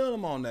 I feel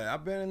them on that.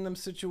 I've been in them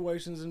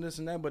situations and this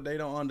and that, but they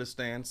don't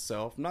understand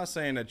self. I'm not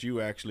saying that you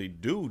actually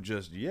do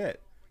just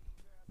yet.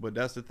 But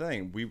that's the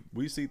thing.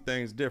 We see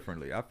things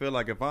differently. I feel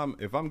like if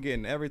I'm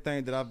getting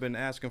everything that I've been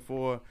asking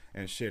for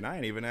and shit, I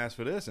ain't even asked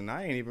for this and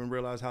I ain't even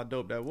realized how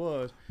dope that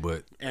was.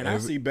 I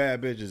see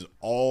bad bitches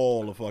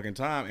all the fucking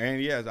time. And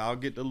yes, I'll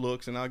get the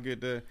looks and I'll get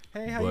the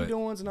hey, how you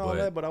doing and all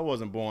that, but I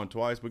wasn't born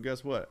twice. But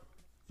guess what?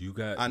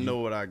 I know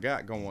what I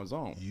got going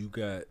on. You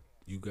got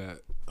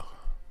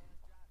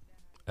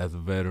as a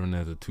veteran,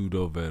 as a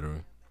two-dope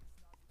veteran,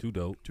 two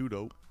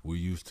dope. We're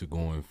used to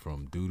going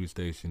from duty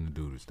station to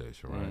duty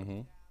station,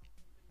 right?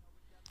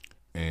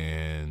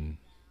 And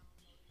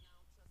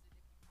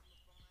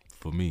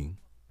for me,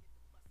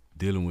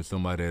 dealing with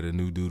somebody at a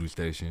new duty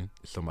station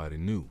is somebody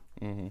new.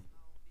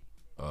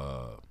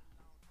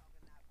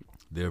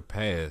 Their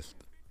past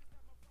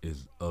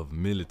is of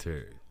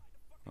military.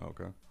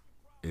 Okay.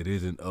 It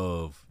isn't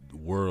of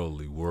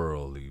worldly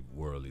things.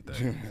 Worldly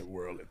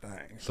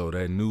things. So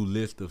that new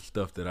list of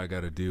stuff that I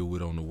got to deal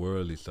with on the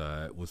worldly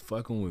side was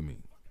fucking with me.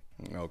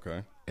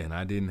 Okay. And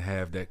I didn't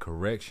have that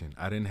correction.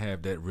 I didn't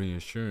have that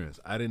reinsurance.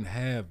 I didn't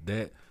have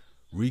that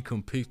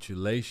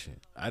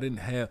recapitulation. I didn't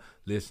have,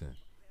 listen,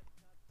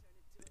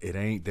 it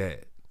ain't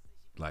that.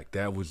 Like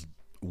that was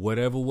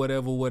whatever.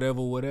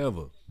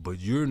 But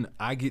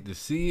I get to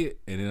see it,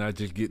 and then I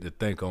just get to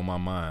think on my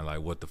mind,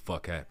 like, what the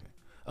fuck happened?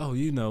 Oh,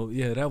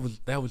 yeah, that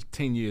was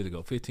 10 years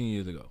ago, 15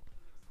 years ago.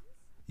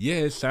 Yeah,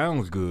 it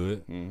sounds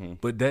good,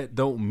 but that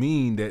don't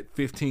mean that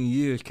 15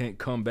 years can't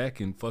come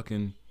back and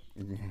fucking,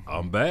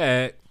 I'm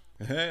back.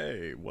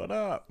 Hey, what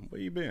up?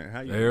 Where you been?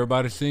 How you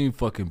Everybody seen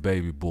fucking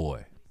Baby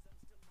Boy.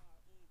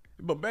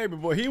 But Baby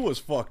Boy, he was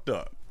fucked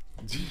up.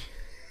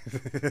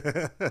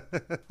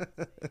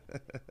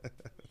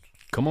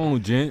 Come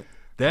on, gent.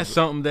 That's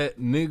something that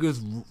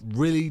niggas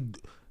really,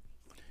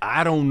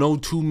 I don't know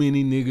too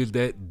many niggas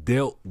that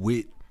dealt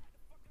with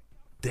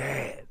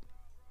that.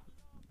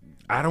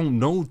 I don't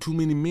know too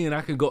many men.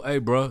 I can go, hey,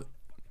 bro,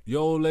 your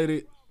old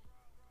lady,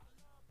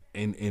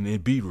 and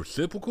it be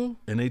reciprocal,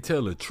 and they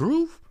tell the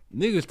truth.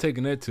 Niggas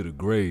taking that to the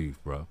grave,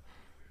 bro.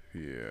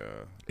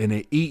 Yeah. And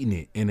they eating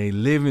it, and they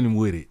living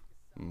with it.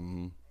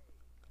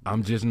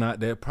 I'm just not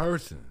that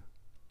person.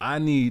 I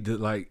need to,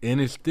 like,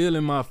 and it's still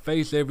in my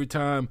face every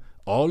time.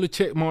 All the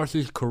check marks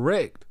is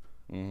correct.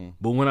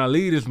 But when I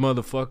leave this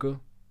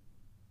motherfucker,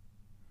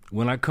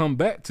 when I come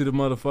back to the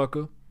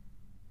motherfucker,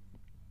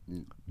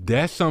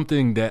 that's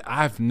something that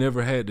I've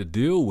never had to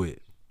deal with.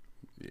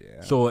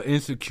 Yeah. So an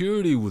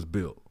insecurity was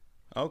built.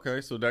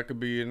 Okay, so that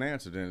could be an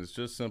answer then. It's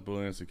just simple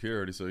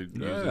insecurity. So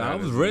I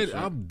was ready.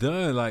 I'm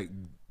done. Like,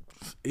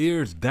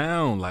 ears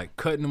down, like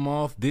cutting them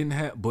off. Didn't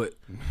have, but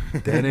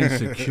that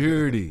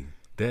insecurity.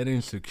 So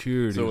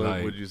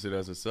like, would you say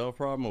that's a self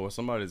problem, or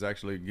somebody's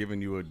actually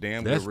giving you a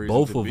damn good reason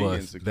both to of be us.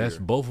 insecure? That's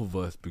both of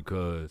us,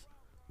 because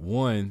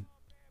one,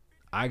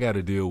 I got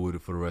to deal with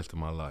it for the rest of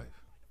my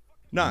life.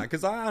 Nah,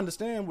 because I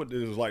understand what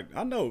it was like.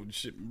 I know,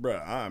 shit,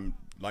 bruh, I'm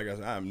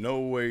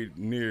no way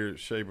near,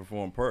 shape, or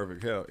form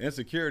perfect. Hell,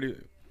 insecurity,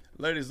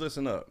 ladies,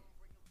 listen up.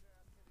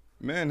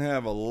 Men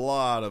have a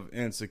lot of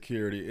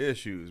insecurity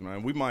issues,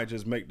 man. We might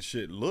just make the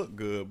shit look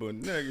good, but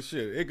nigga,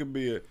 shit, it could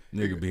be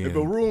if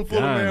a room full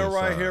of men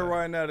right here,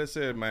 right now that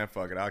said, man,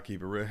 fuck it, I'll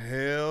keep it real.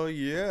 Hell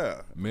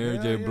yeah. Mary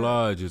J.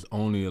 Blige is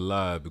only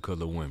alive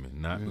because of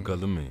women, not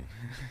because of men.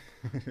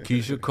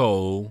 Keisha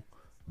Cole,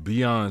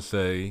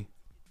 Beyonce,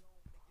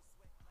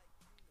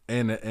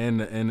 and the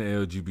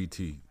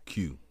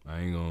LGBTQ.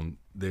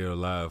 They're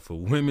alive for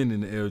women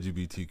in the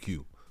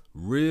LGBTQ.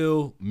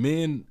 Real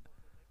men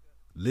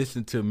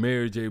listen to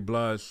Mary J.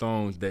 Blige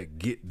songs that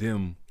get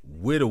them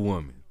with a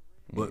woman,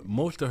 but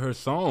most of her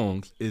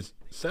songs is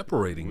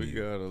separating We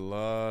got a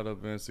lot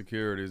of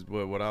insecurities,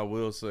 but what I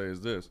will say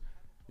is this: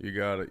 you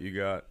got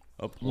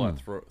a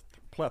plethora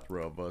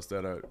of us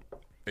that are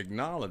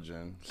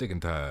acknowledging sick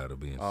and tired of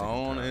being our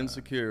own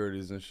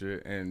insecurities and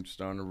shit, and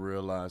starting to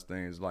realize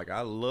things. Like, I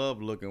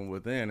love looking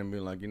within and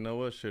being like, you know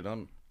what, shit,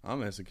 I'm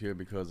insecure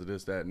because of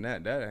this, that, and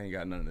that. That ain't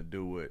got nothing to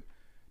do with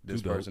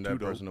this person, that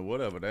person, or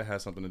whatever. That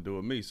has something to do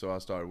with me. So I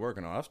started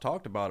working on it. I've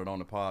talked about it on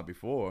the pod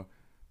before,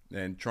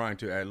 and trying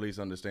to at least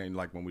understand,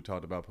 like when we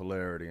talked about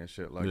polarity and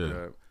shit like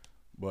that.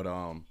 But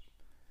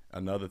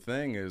another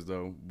thing is,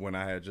 though, when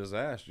I had just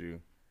asked you,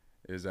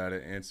 is that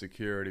an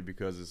insecurity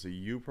because it's a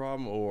you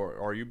problem, or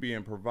are you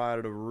being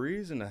provided a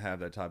reason to have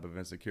that type of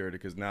insecurity?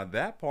 Because now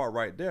that part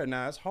right there,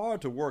 now it's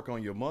hard to work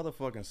on your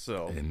motherfucking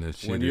self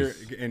when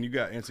you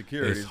got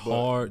insecurities. It's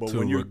hard but to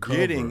when you're recover.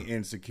 getting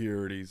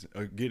insecurities,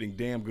 getting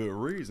damn good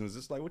reasons,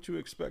 it's like, what you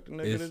expect a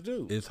nigga to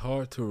do? It's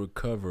hard to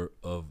recover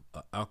of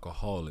an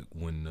alcoholic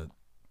when the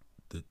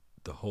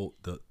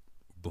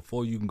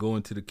before you can go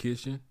into the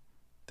kitchen,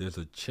 there's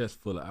a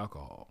chest full of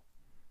alcohol.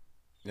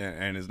 Yeah,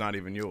 and it's not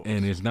even yours.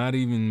 And it's not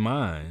even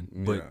mine,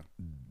 but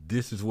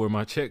this is where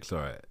my checks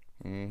are at.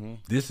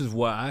 This is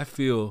why I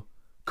feel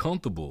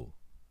comfortable,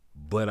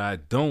 but I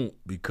don't,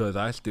 because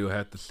I still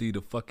have to see the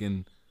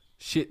fucking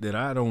shit that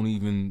I don't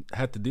even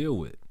have to deal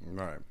with.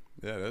 Right.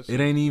 Yeah, it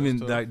ain't even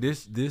like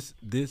this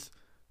didn't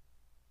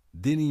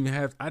even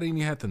have, I didn't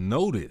even have to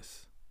know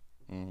this.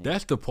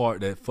 That's the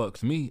part that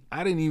fucks me.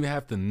 I didn't even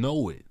have to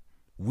know it.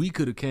 We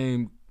could have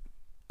came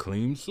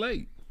clean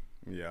slate.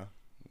 Yeah.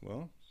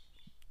 Well,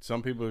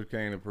 some people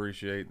can't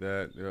appreciate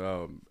that.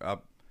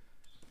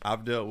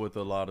 I've dealt with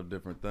a lot of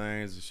different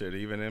things. Shit,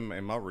 even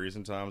in my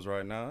recent times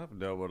right now, I've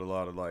dealt with a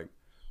lot of like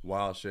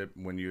wild shit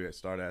when you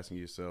start asking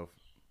yourself,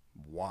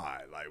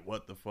 why? Like,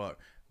 what the fuck?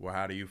 Well,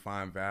 how do you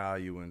find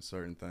value in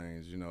certain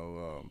things? You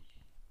know,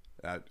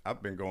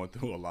 I've been going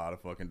through a lot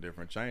of fucking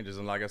different changes.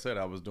 And like I said,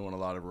 I was doing a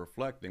lot of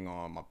reflecting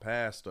on my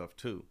past stuff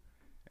too.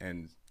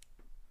 And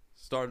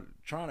started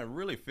trying to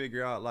really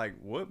figure out, like,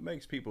 what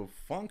makes people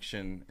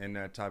function in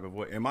that type of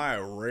way. Am I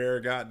a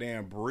rare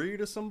goddamn breed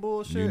or some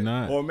bullshit? You're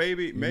not. Or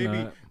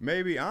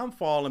maybe I'm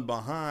falling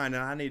behind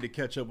and I need to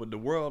catch up with the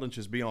world and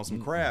just be on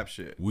some crab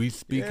shit. We're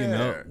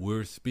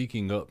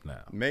speaking up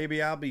now.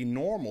 Maybe I'll be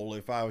normal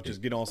if I would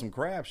just get on some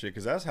crab shit,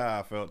 because that's how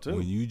I felt too.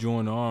 When you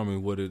join the army,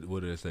 what did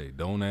it say?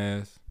 Don't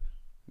ask.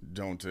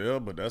 Don't tell,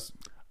 but that's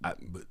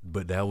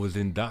but that was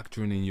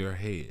indoctrinated in your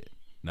head.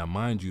 Now,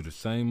 mind you, the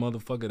same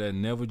motherfucker that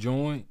never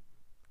joined,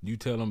 you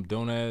tell them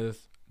don't ask,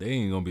 they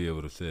ain't gonna be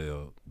able to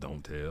sell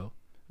don't tell.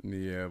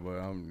 Yeah, but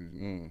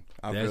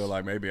I feel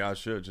like maybe I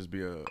should just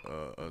be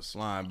a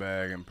slime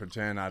bag and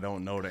pretend I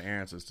don't know the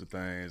answers to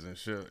things and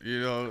shit. You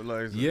know,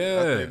 like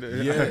yeah.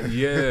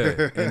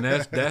 And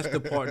that's the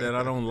part that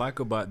I don't like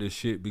about this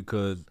shit,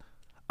 because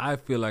I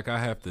feel like I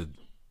have to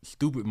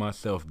stupid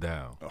myself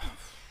down.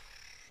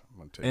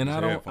 And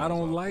I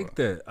don't like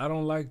that. I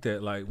don't like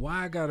that. Like,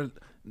 why I gotta,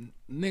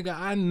 nigga?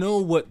 I know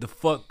what the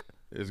fuck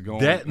is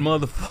going. That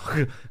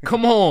motherfucker.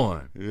 Come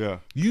on. Yeah.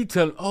 You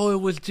tell. It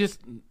was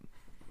just.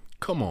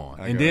 Come on.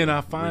 And then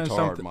I find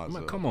something.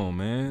 Myself. Come on,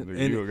 man.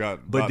 You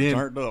got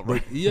turned up,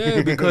 right?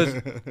 Yeah, because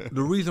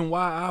the reason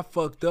why I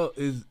fucked up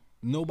is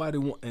nobody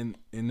want, and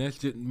that's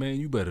just, man,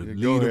 you better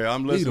go ahead.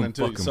 I'm listening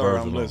to you. Sir,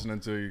 I'm listening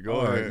to you.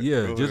 Go ahead.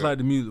 Yeah, go just ahead. like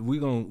the music. We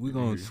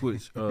gonna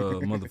switch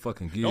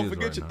motherfucking gears. Don't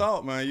forget right your now.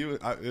 thought, man.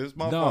 It's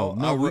my fault.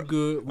 No, we're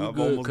good. We're I've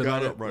good. almost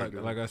got up right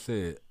there. Like I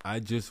said, I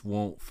just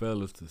want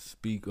fellas to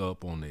speak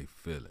up on their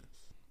feelings.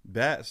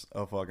 That's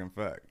a fucking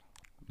fact.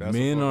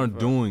 Men aren't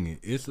doing it.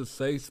 It's a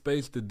safe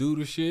space to do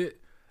the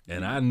shit.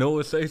 And I know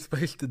it's a safe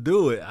space to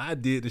do it. I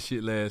did the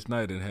shit last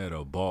night and had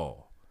a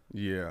ball.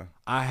 Yeah.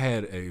 I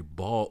had a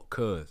ball,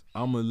 cuz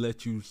I'm going to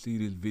let you see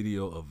this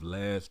video of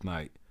last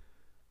night.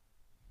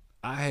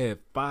 I had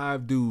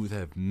 5 dudes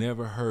have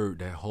never heard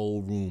that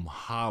whole room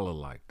holler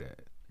like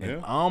that.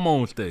 And I'm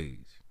on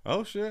stage.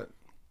 Oh, shit.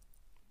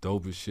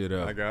 Dope as shit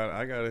up. I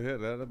gotta hit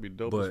that. That'd be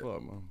dope as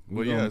fuck, man.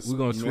 We're gonna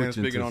switch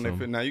into on their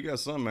now, you got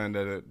some man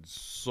that are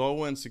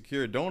so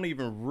insecure, don't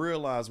even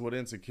realize what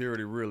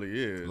insecurity really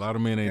is. A lot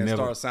of men ain't never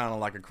start sounding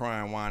like a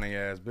crying, whining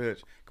ass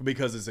bitch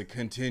because it's a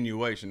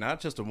continuation,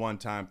 not just a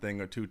 1-time thing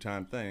or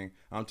 2-time thing.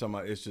 I'm talking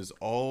about it's just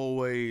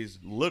always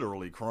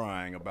literally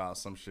crying about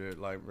some shit.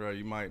 Like, bro,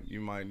 you might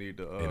need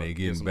to. And they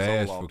getting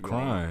bashed for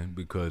crying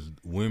because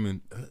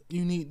women,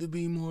 you need to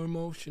be more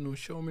emotional.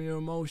 Show me your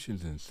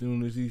emotions. And as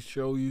soon as he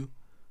show you.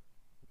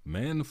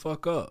 Man, the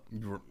fuck up.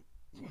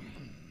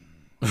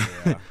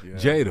 Yeah.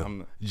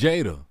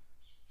 Jada.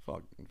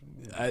 Fuck.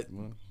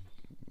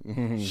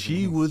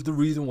 She was the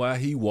reason why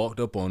he walked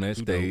up on that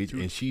stage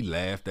and she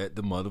laughed at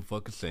the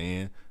motherfucker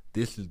saying,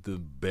 this is the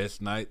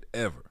best night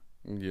ever.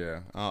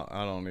 Yeah,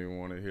 I don't even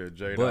want to hear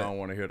Jada. I don't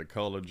want to hear the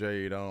color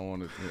Jade. I don't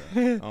want to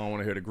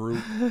hear the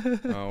group. I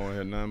don't want to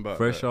hear nothing about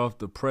Fresh that. off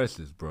the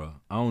presses, bro.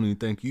 I don't even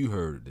think you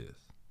heard this.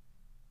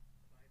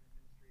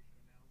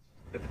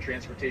 That the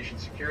Transportation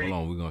Security...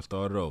 Hold on, we're going to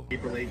start it over.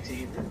 April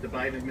 18th, the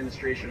Biden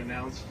administration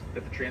announced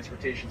that the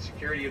Transportation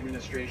Security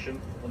Administration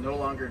will no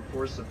longer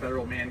enforce the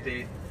federal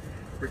mandate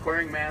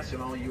requiring masks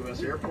in all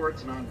U.S.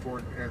 airports and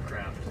on-board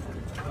aircraft.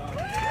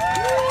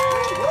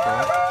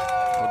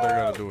 What they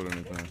got to do with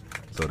anything?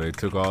 So they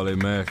took all their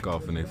masks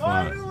off and they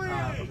flying.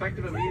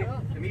 Effective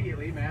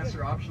immediately, masks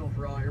are optional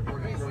for all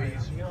airport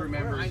employees, crew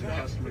members, and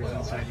customers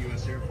inside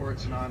U.S.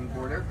 airports and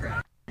on-board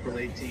aircraft. April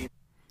 18th.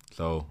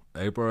 So,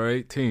 April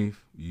 18th,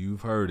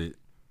 you've heard it.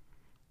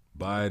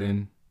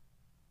 Biden.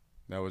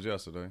 That was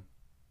yesterday.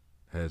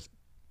 Has.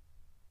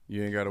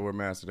 You ain't got to wear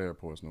masks at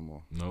airports no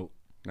more. Nope.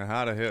 Now,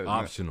 how the hell?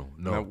 Optional.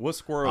 Now, what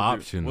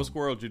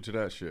squirreled you to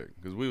that shit?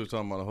 Because we was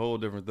talking about a whole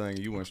different thing.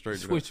 You went straight to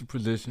that. Switching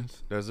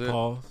positions. That's it?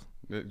 Pause.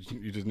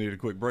 You just need a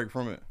quick break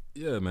from it?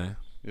 Yeah, man.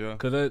 Yeah?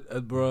 Because,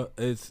 bro,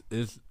 it's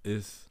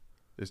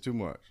too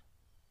much.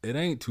 It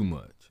ain't too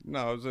much.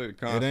 No,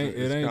 it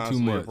ain't too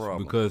much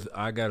because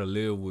I gotta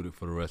live with it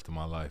for the rest of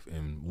my life,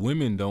 and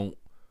women don't.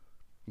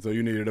 So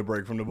you needed a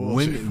break from the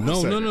bullshit.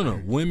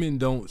 No. Women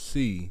don't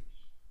see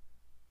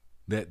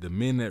that the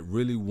men that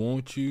really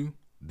want you,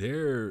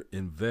 they're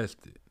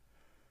invested.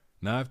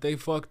 Now, if they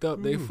fucked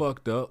up, they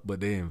fucked up, but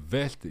they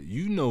invested.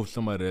 You know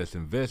somebody that's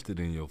invested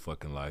in your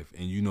fucking life,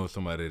 and you know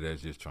somebody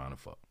that's just trying to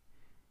fuck.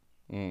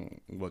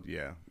 Well,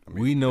 yeah. I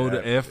mean, we know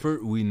the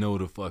effort. We know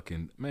the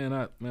fucking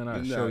I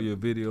show you a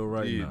video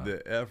right now.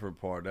 The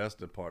effort part. That's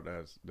the part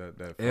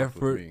that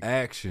effort with me.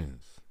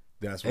 Actions.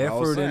 That's what effort I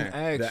was saying. and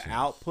actions. The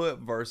output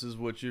versus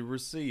what you're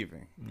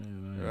receiving.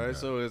 Yeah, right.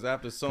 So it's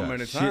after so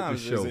many shit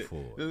times. To show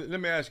for it. Let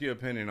me ask your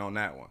opinion on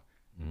that one.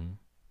 Mm-hmm.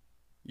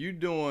 You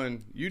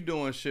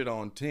doing shit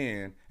on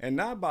 10, and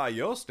not by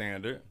your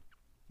standard.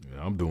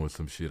 Yeah, I'm doing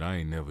some shit I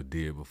ain't never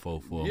did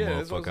before for a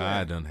motherfucker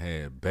I done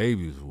had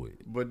babies with.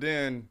 But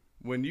then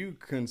when you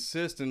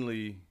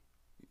consistently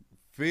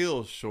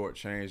feel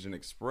shortchanged and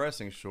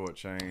expressing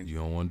shortchanged, you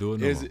don't want to do it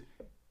no more.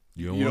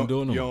 You don't want to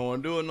do it no more. You don't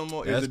want to do it no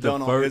more.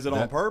 That's Is it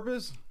on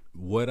purpose?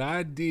 What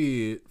I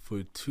did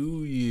for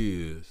 2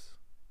 years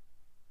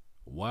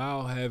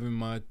while having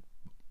my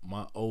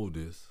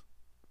oldest,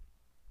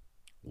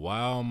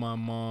 while my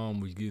mom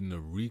was getting a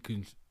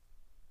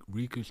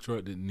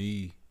reconstructed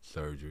knee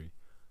surgery,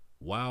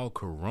 while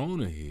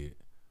Corona hit,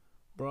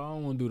 bro, I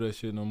don't want to do that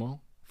shit no more.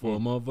 For a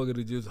motherfucker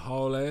to just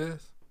haul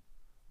ass,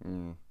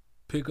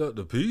 pick up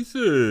the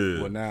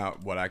pieces. Well, now,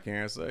 what I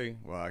can't say,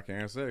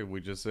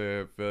 we just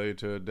said failure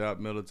to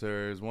adopt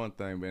military is one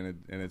thing,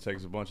 and it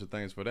takes a bunch of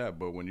things for that.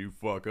 But when you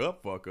fuck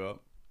up,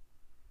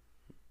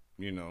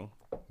 you know,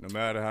 no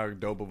matter how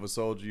dope of a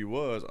soldier you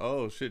was,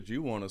 oh shit,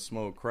 you want to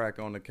smoke crack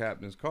on the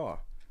captain's car?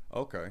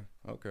 Okay.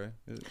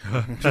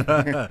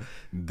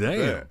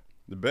 Damn.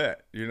 The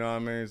bet, you know what I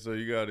mean? So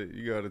you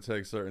gotta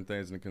take certain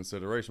things into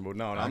consideration. But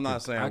no, I'm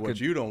not saying what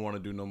you don't want to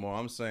do no more.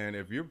 I'm saying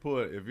if you're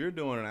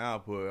doing an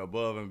output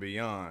above and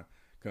beyond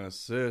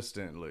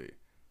consistently,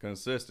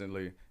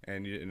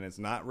 and it's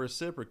not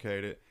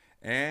reciprocated,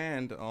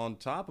 and on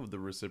top of the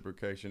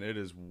reciprocation, it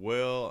is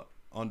well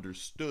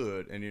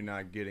understood, and you're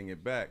not getting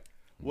it back.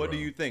 What do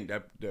you think?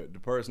 That the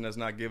person that's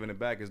not giving it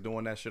back is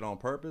doing that shit on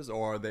purpose,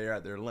 or are they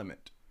at their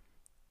limit?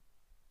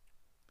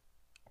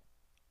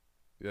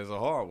 It's a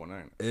hard one,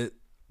 ain't it?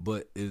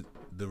 But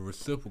the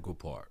reciprocal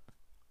part.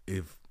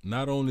 If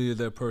not only is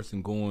that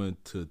person going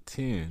to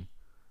 10,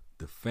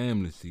 the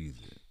family sees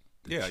it.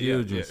 The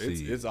children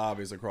see it. It's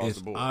obvious across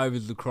the board. It's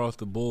obvious across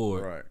the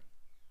board. Right.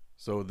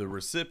 So the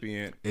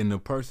recipient and the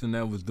person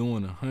that was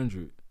doing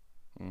 100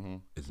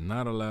 is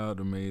not allowed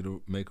to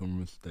make a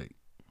mistake.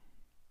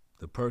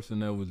 The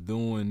person that was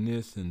doing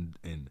this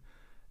and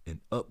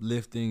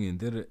uplifting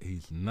and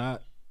he's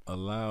not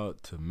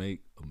allowed to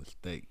make a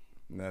mistake.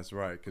 That's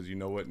right, because you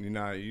know what? You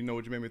know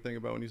what you made me think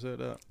about when you said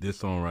that? This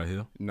song right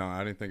here? No,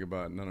 I didn't think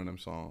about none of them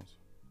songs.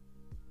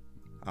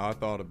 I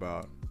thought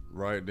about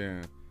right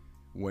then,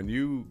 when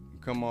you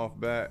come off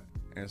bat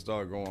and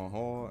start going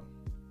hard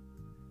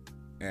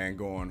and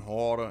going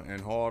harder and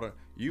harder,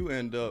 you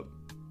end up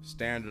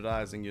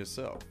standardizing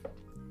yourself.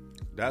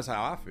 That's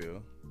how I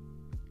feel.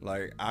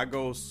 Like, I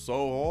go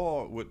so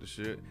hard with the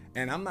shit,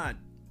 and I'm not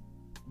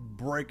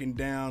breaking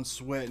down,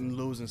 sweating,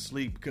 losing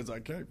sleep because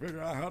I can't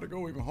figure out how to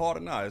go even harder.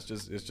 Nah, it's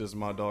just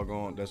my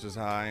doggone, that's just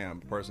how I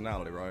am,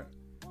 personality, right?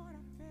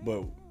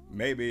 But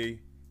maybe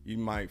you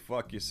might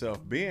fuck yourself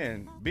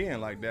being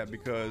like that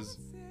because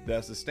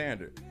that's the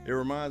standard. It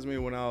reminds me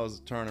when I was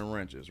turning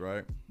wrenches,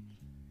 right?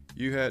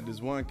 You had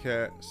this one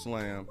cat,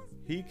 Slam.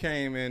 He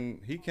came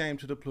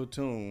to the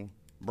platoon,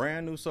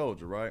 brand new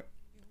soldier, right?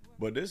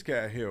 But this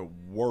cat here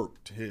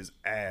worked his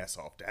ass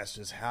off. That's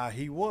just how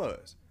he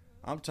was.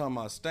 I'm talking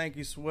about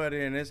stanky,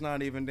 sweaty, and it's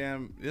not even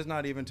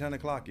 10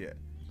 o'clock yet,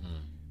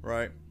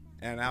 right?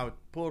 And I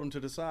pulled him to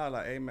the side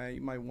like, hey man,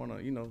 you might want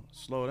to,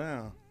 slow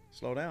down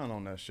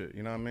on that shit.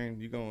 You know what I mean?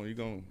 You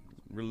gonna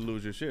really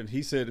lose your shit.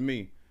 He said to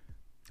me,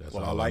 "That's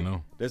all I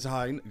know." That's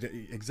how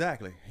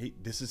exactly.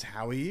 This is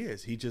how he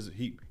is.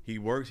 He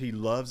works. He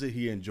loves it.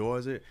 He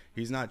enjoys it.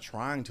 He's not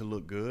trying to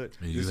look good.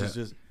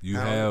 You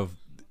have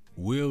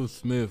Will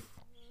Smith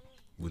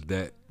was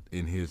that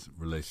in his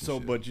relationship. So,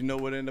 but you know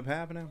what ended up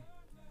happening?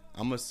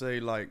 I'm going to say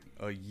like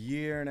a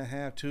year and a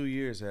half, 2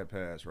 years had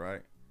passed,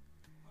 right?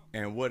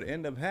 And what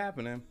ended up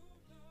happening,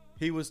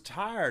 he was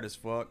tired as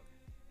fuck,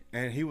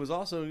 and he was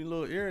also a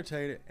little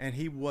irritated, and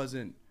he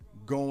wasn't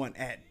going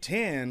at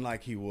 10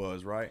 like he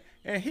was, right?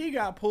 And he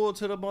got pulled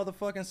to the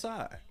motherfucking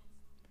side.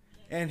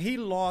 And he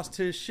lost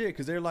his shit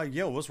because they're like,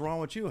 yo, what's wrong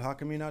with you? How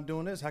come you're not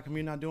doing this? How come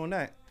you're not doing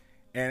that?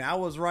 And I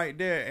was right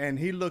there, and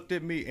he looked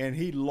at me, and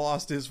he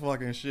lost his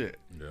fucking shit.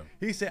 Yeah.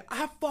 He said,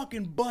 I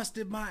fucking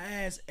busted my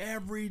ass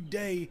every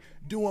day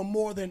doing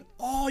more than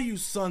all you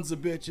sons of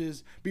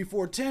bitches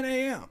before 10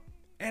 a.m.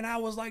 And I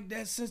was like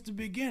that since the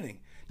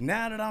beginning.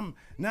 Now that I'm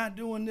not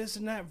doing this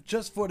and that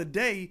just for the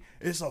day,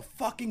 it's a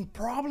fucking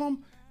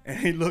problem. And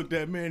he looked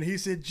at me, and he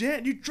said,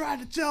 Jet, you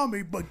tried to tell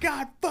me, but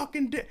God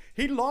fucking did.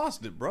 He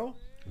lost it, bro.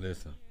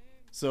 Listen.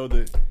 So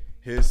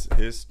his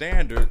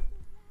standard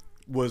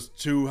was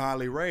too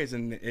highly raised,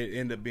 and it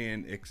ended up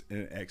being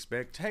an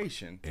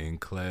expectation. In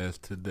class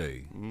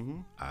today,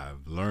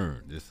 I've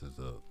learned this is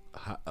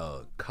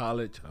a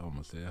college. I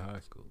almost said high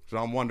school. So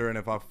I'm wondering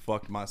if I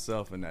fucked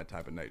myself in that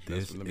type of nature.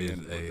 This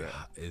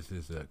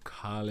is a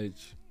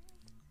college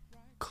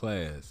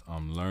class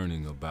I'm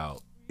learning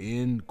about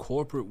in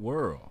corporate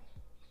world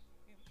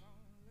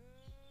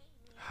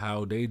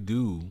how they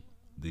do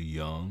the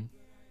young,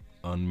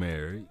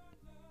 unmarried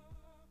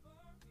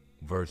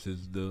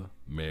versus the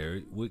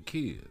married with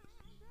kids.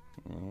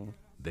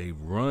 They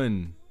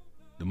run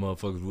the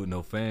motherfuckers with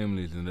no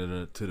families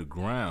and to the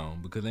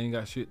ground because they ain't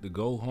got shit to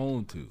go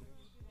home to.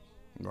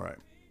 Right.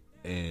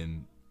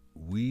 And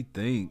we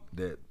think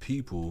that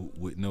people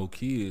with no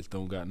kids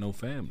don't got no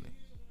family.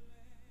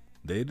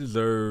 They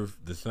deserve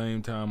the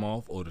same time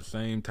off or the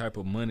same type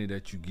of money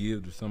that you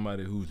give to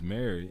somebody who's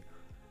married.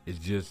 It's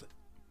just,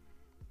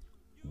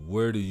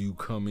 where do you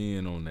come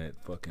in on that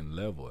fucking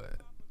level at?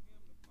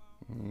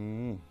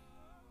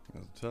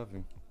 That's a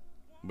toughie.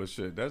 But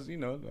shit, that's,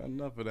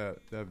 enough of that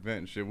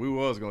vent shit. We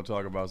was going to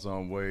talk about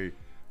something way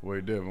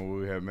different.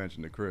 We had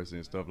mentioned the Chris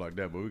and stuff like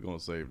that, but we're going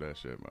to save that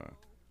shit, man.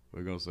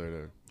 We're going to say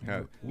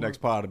that. Next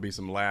part will be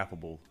some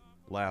laughable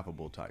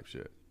type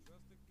shit.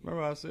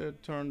 Remember I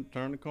said, turn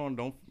the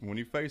corner. When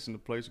you're facing the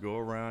place, go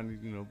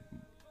around,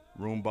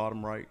 room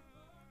bottom right.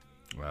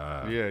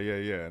 Wow. Yeah.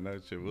 And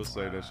that shit, we'll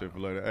save that shit for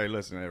later. Hey,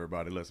 listen,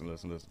 everybody. Listen.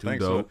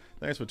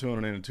 Thanks for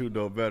tuning in to Two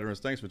Dope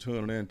Veterans. Thanks for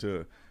tuning in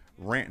to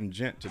Rantin'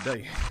 Gent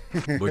today.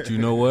 But you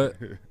know what?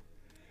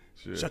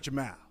 Shit. Shut your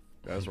mouth.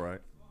 That's right.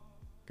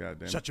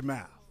 Goddamn. Shut your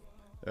mouth.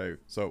 Hey,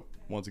 so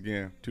once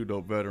again, 2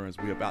 dope veterans.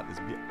 We about this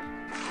bit.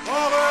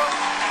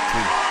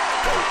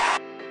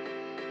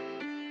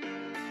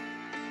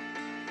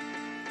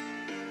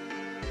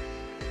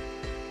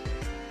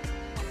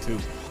 2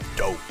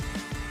 dope.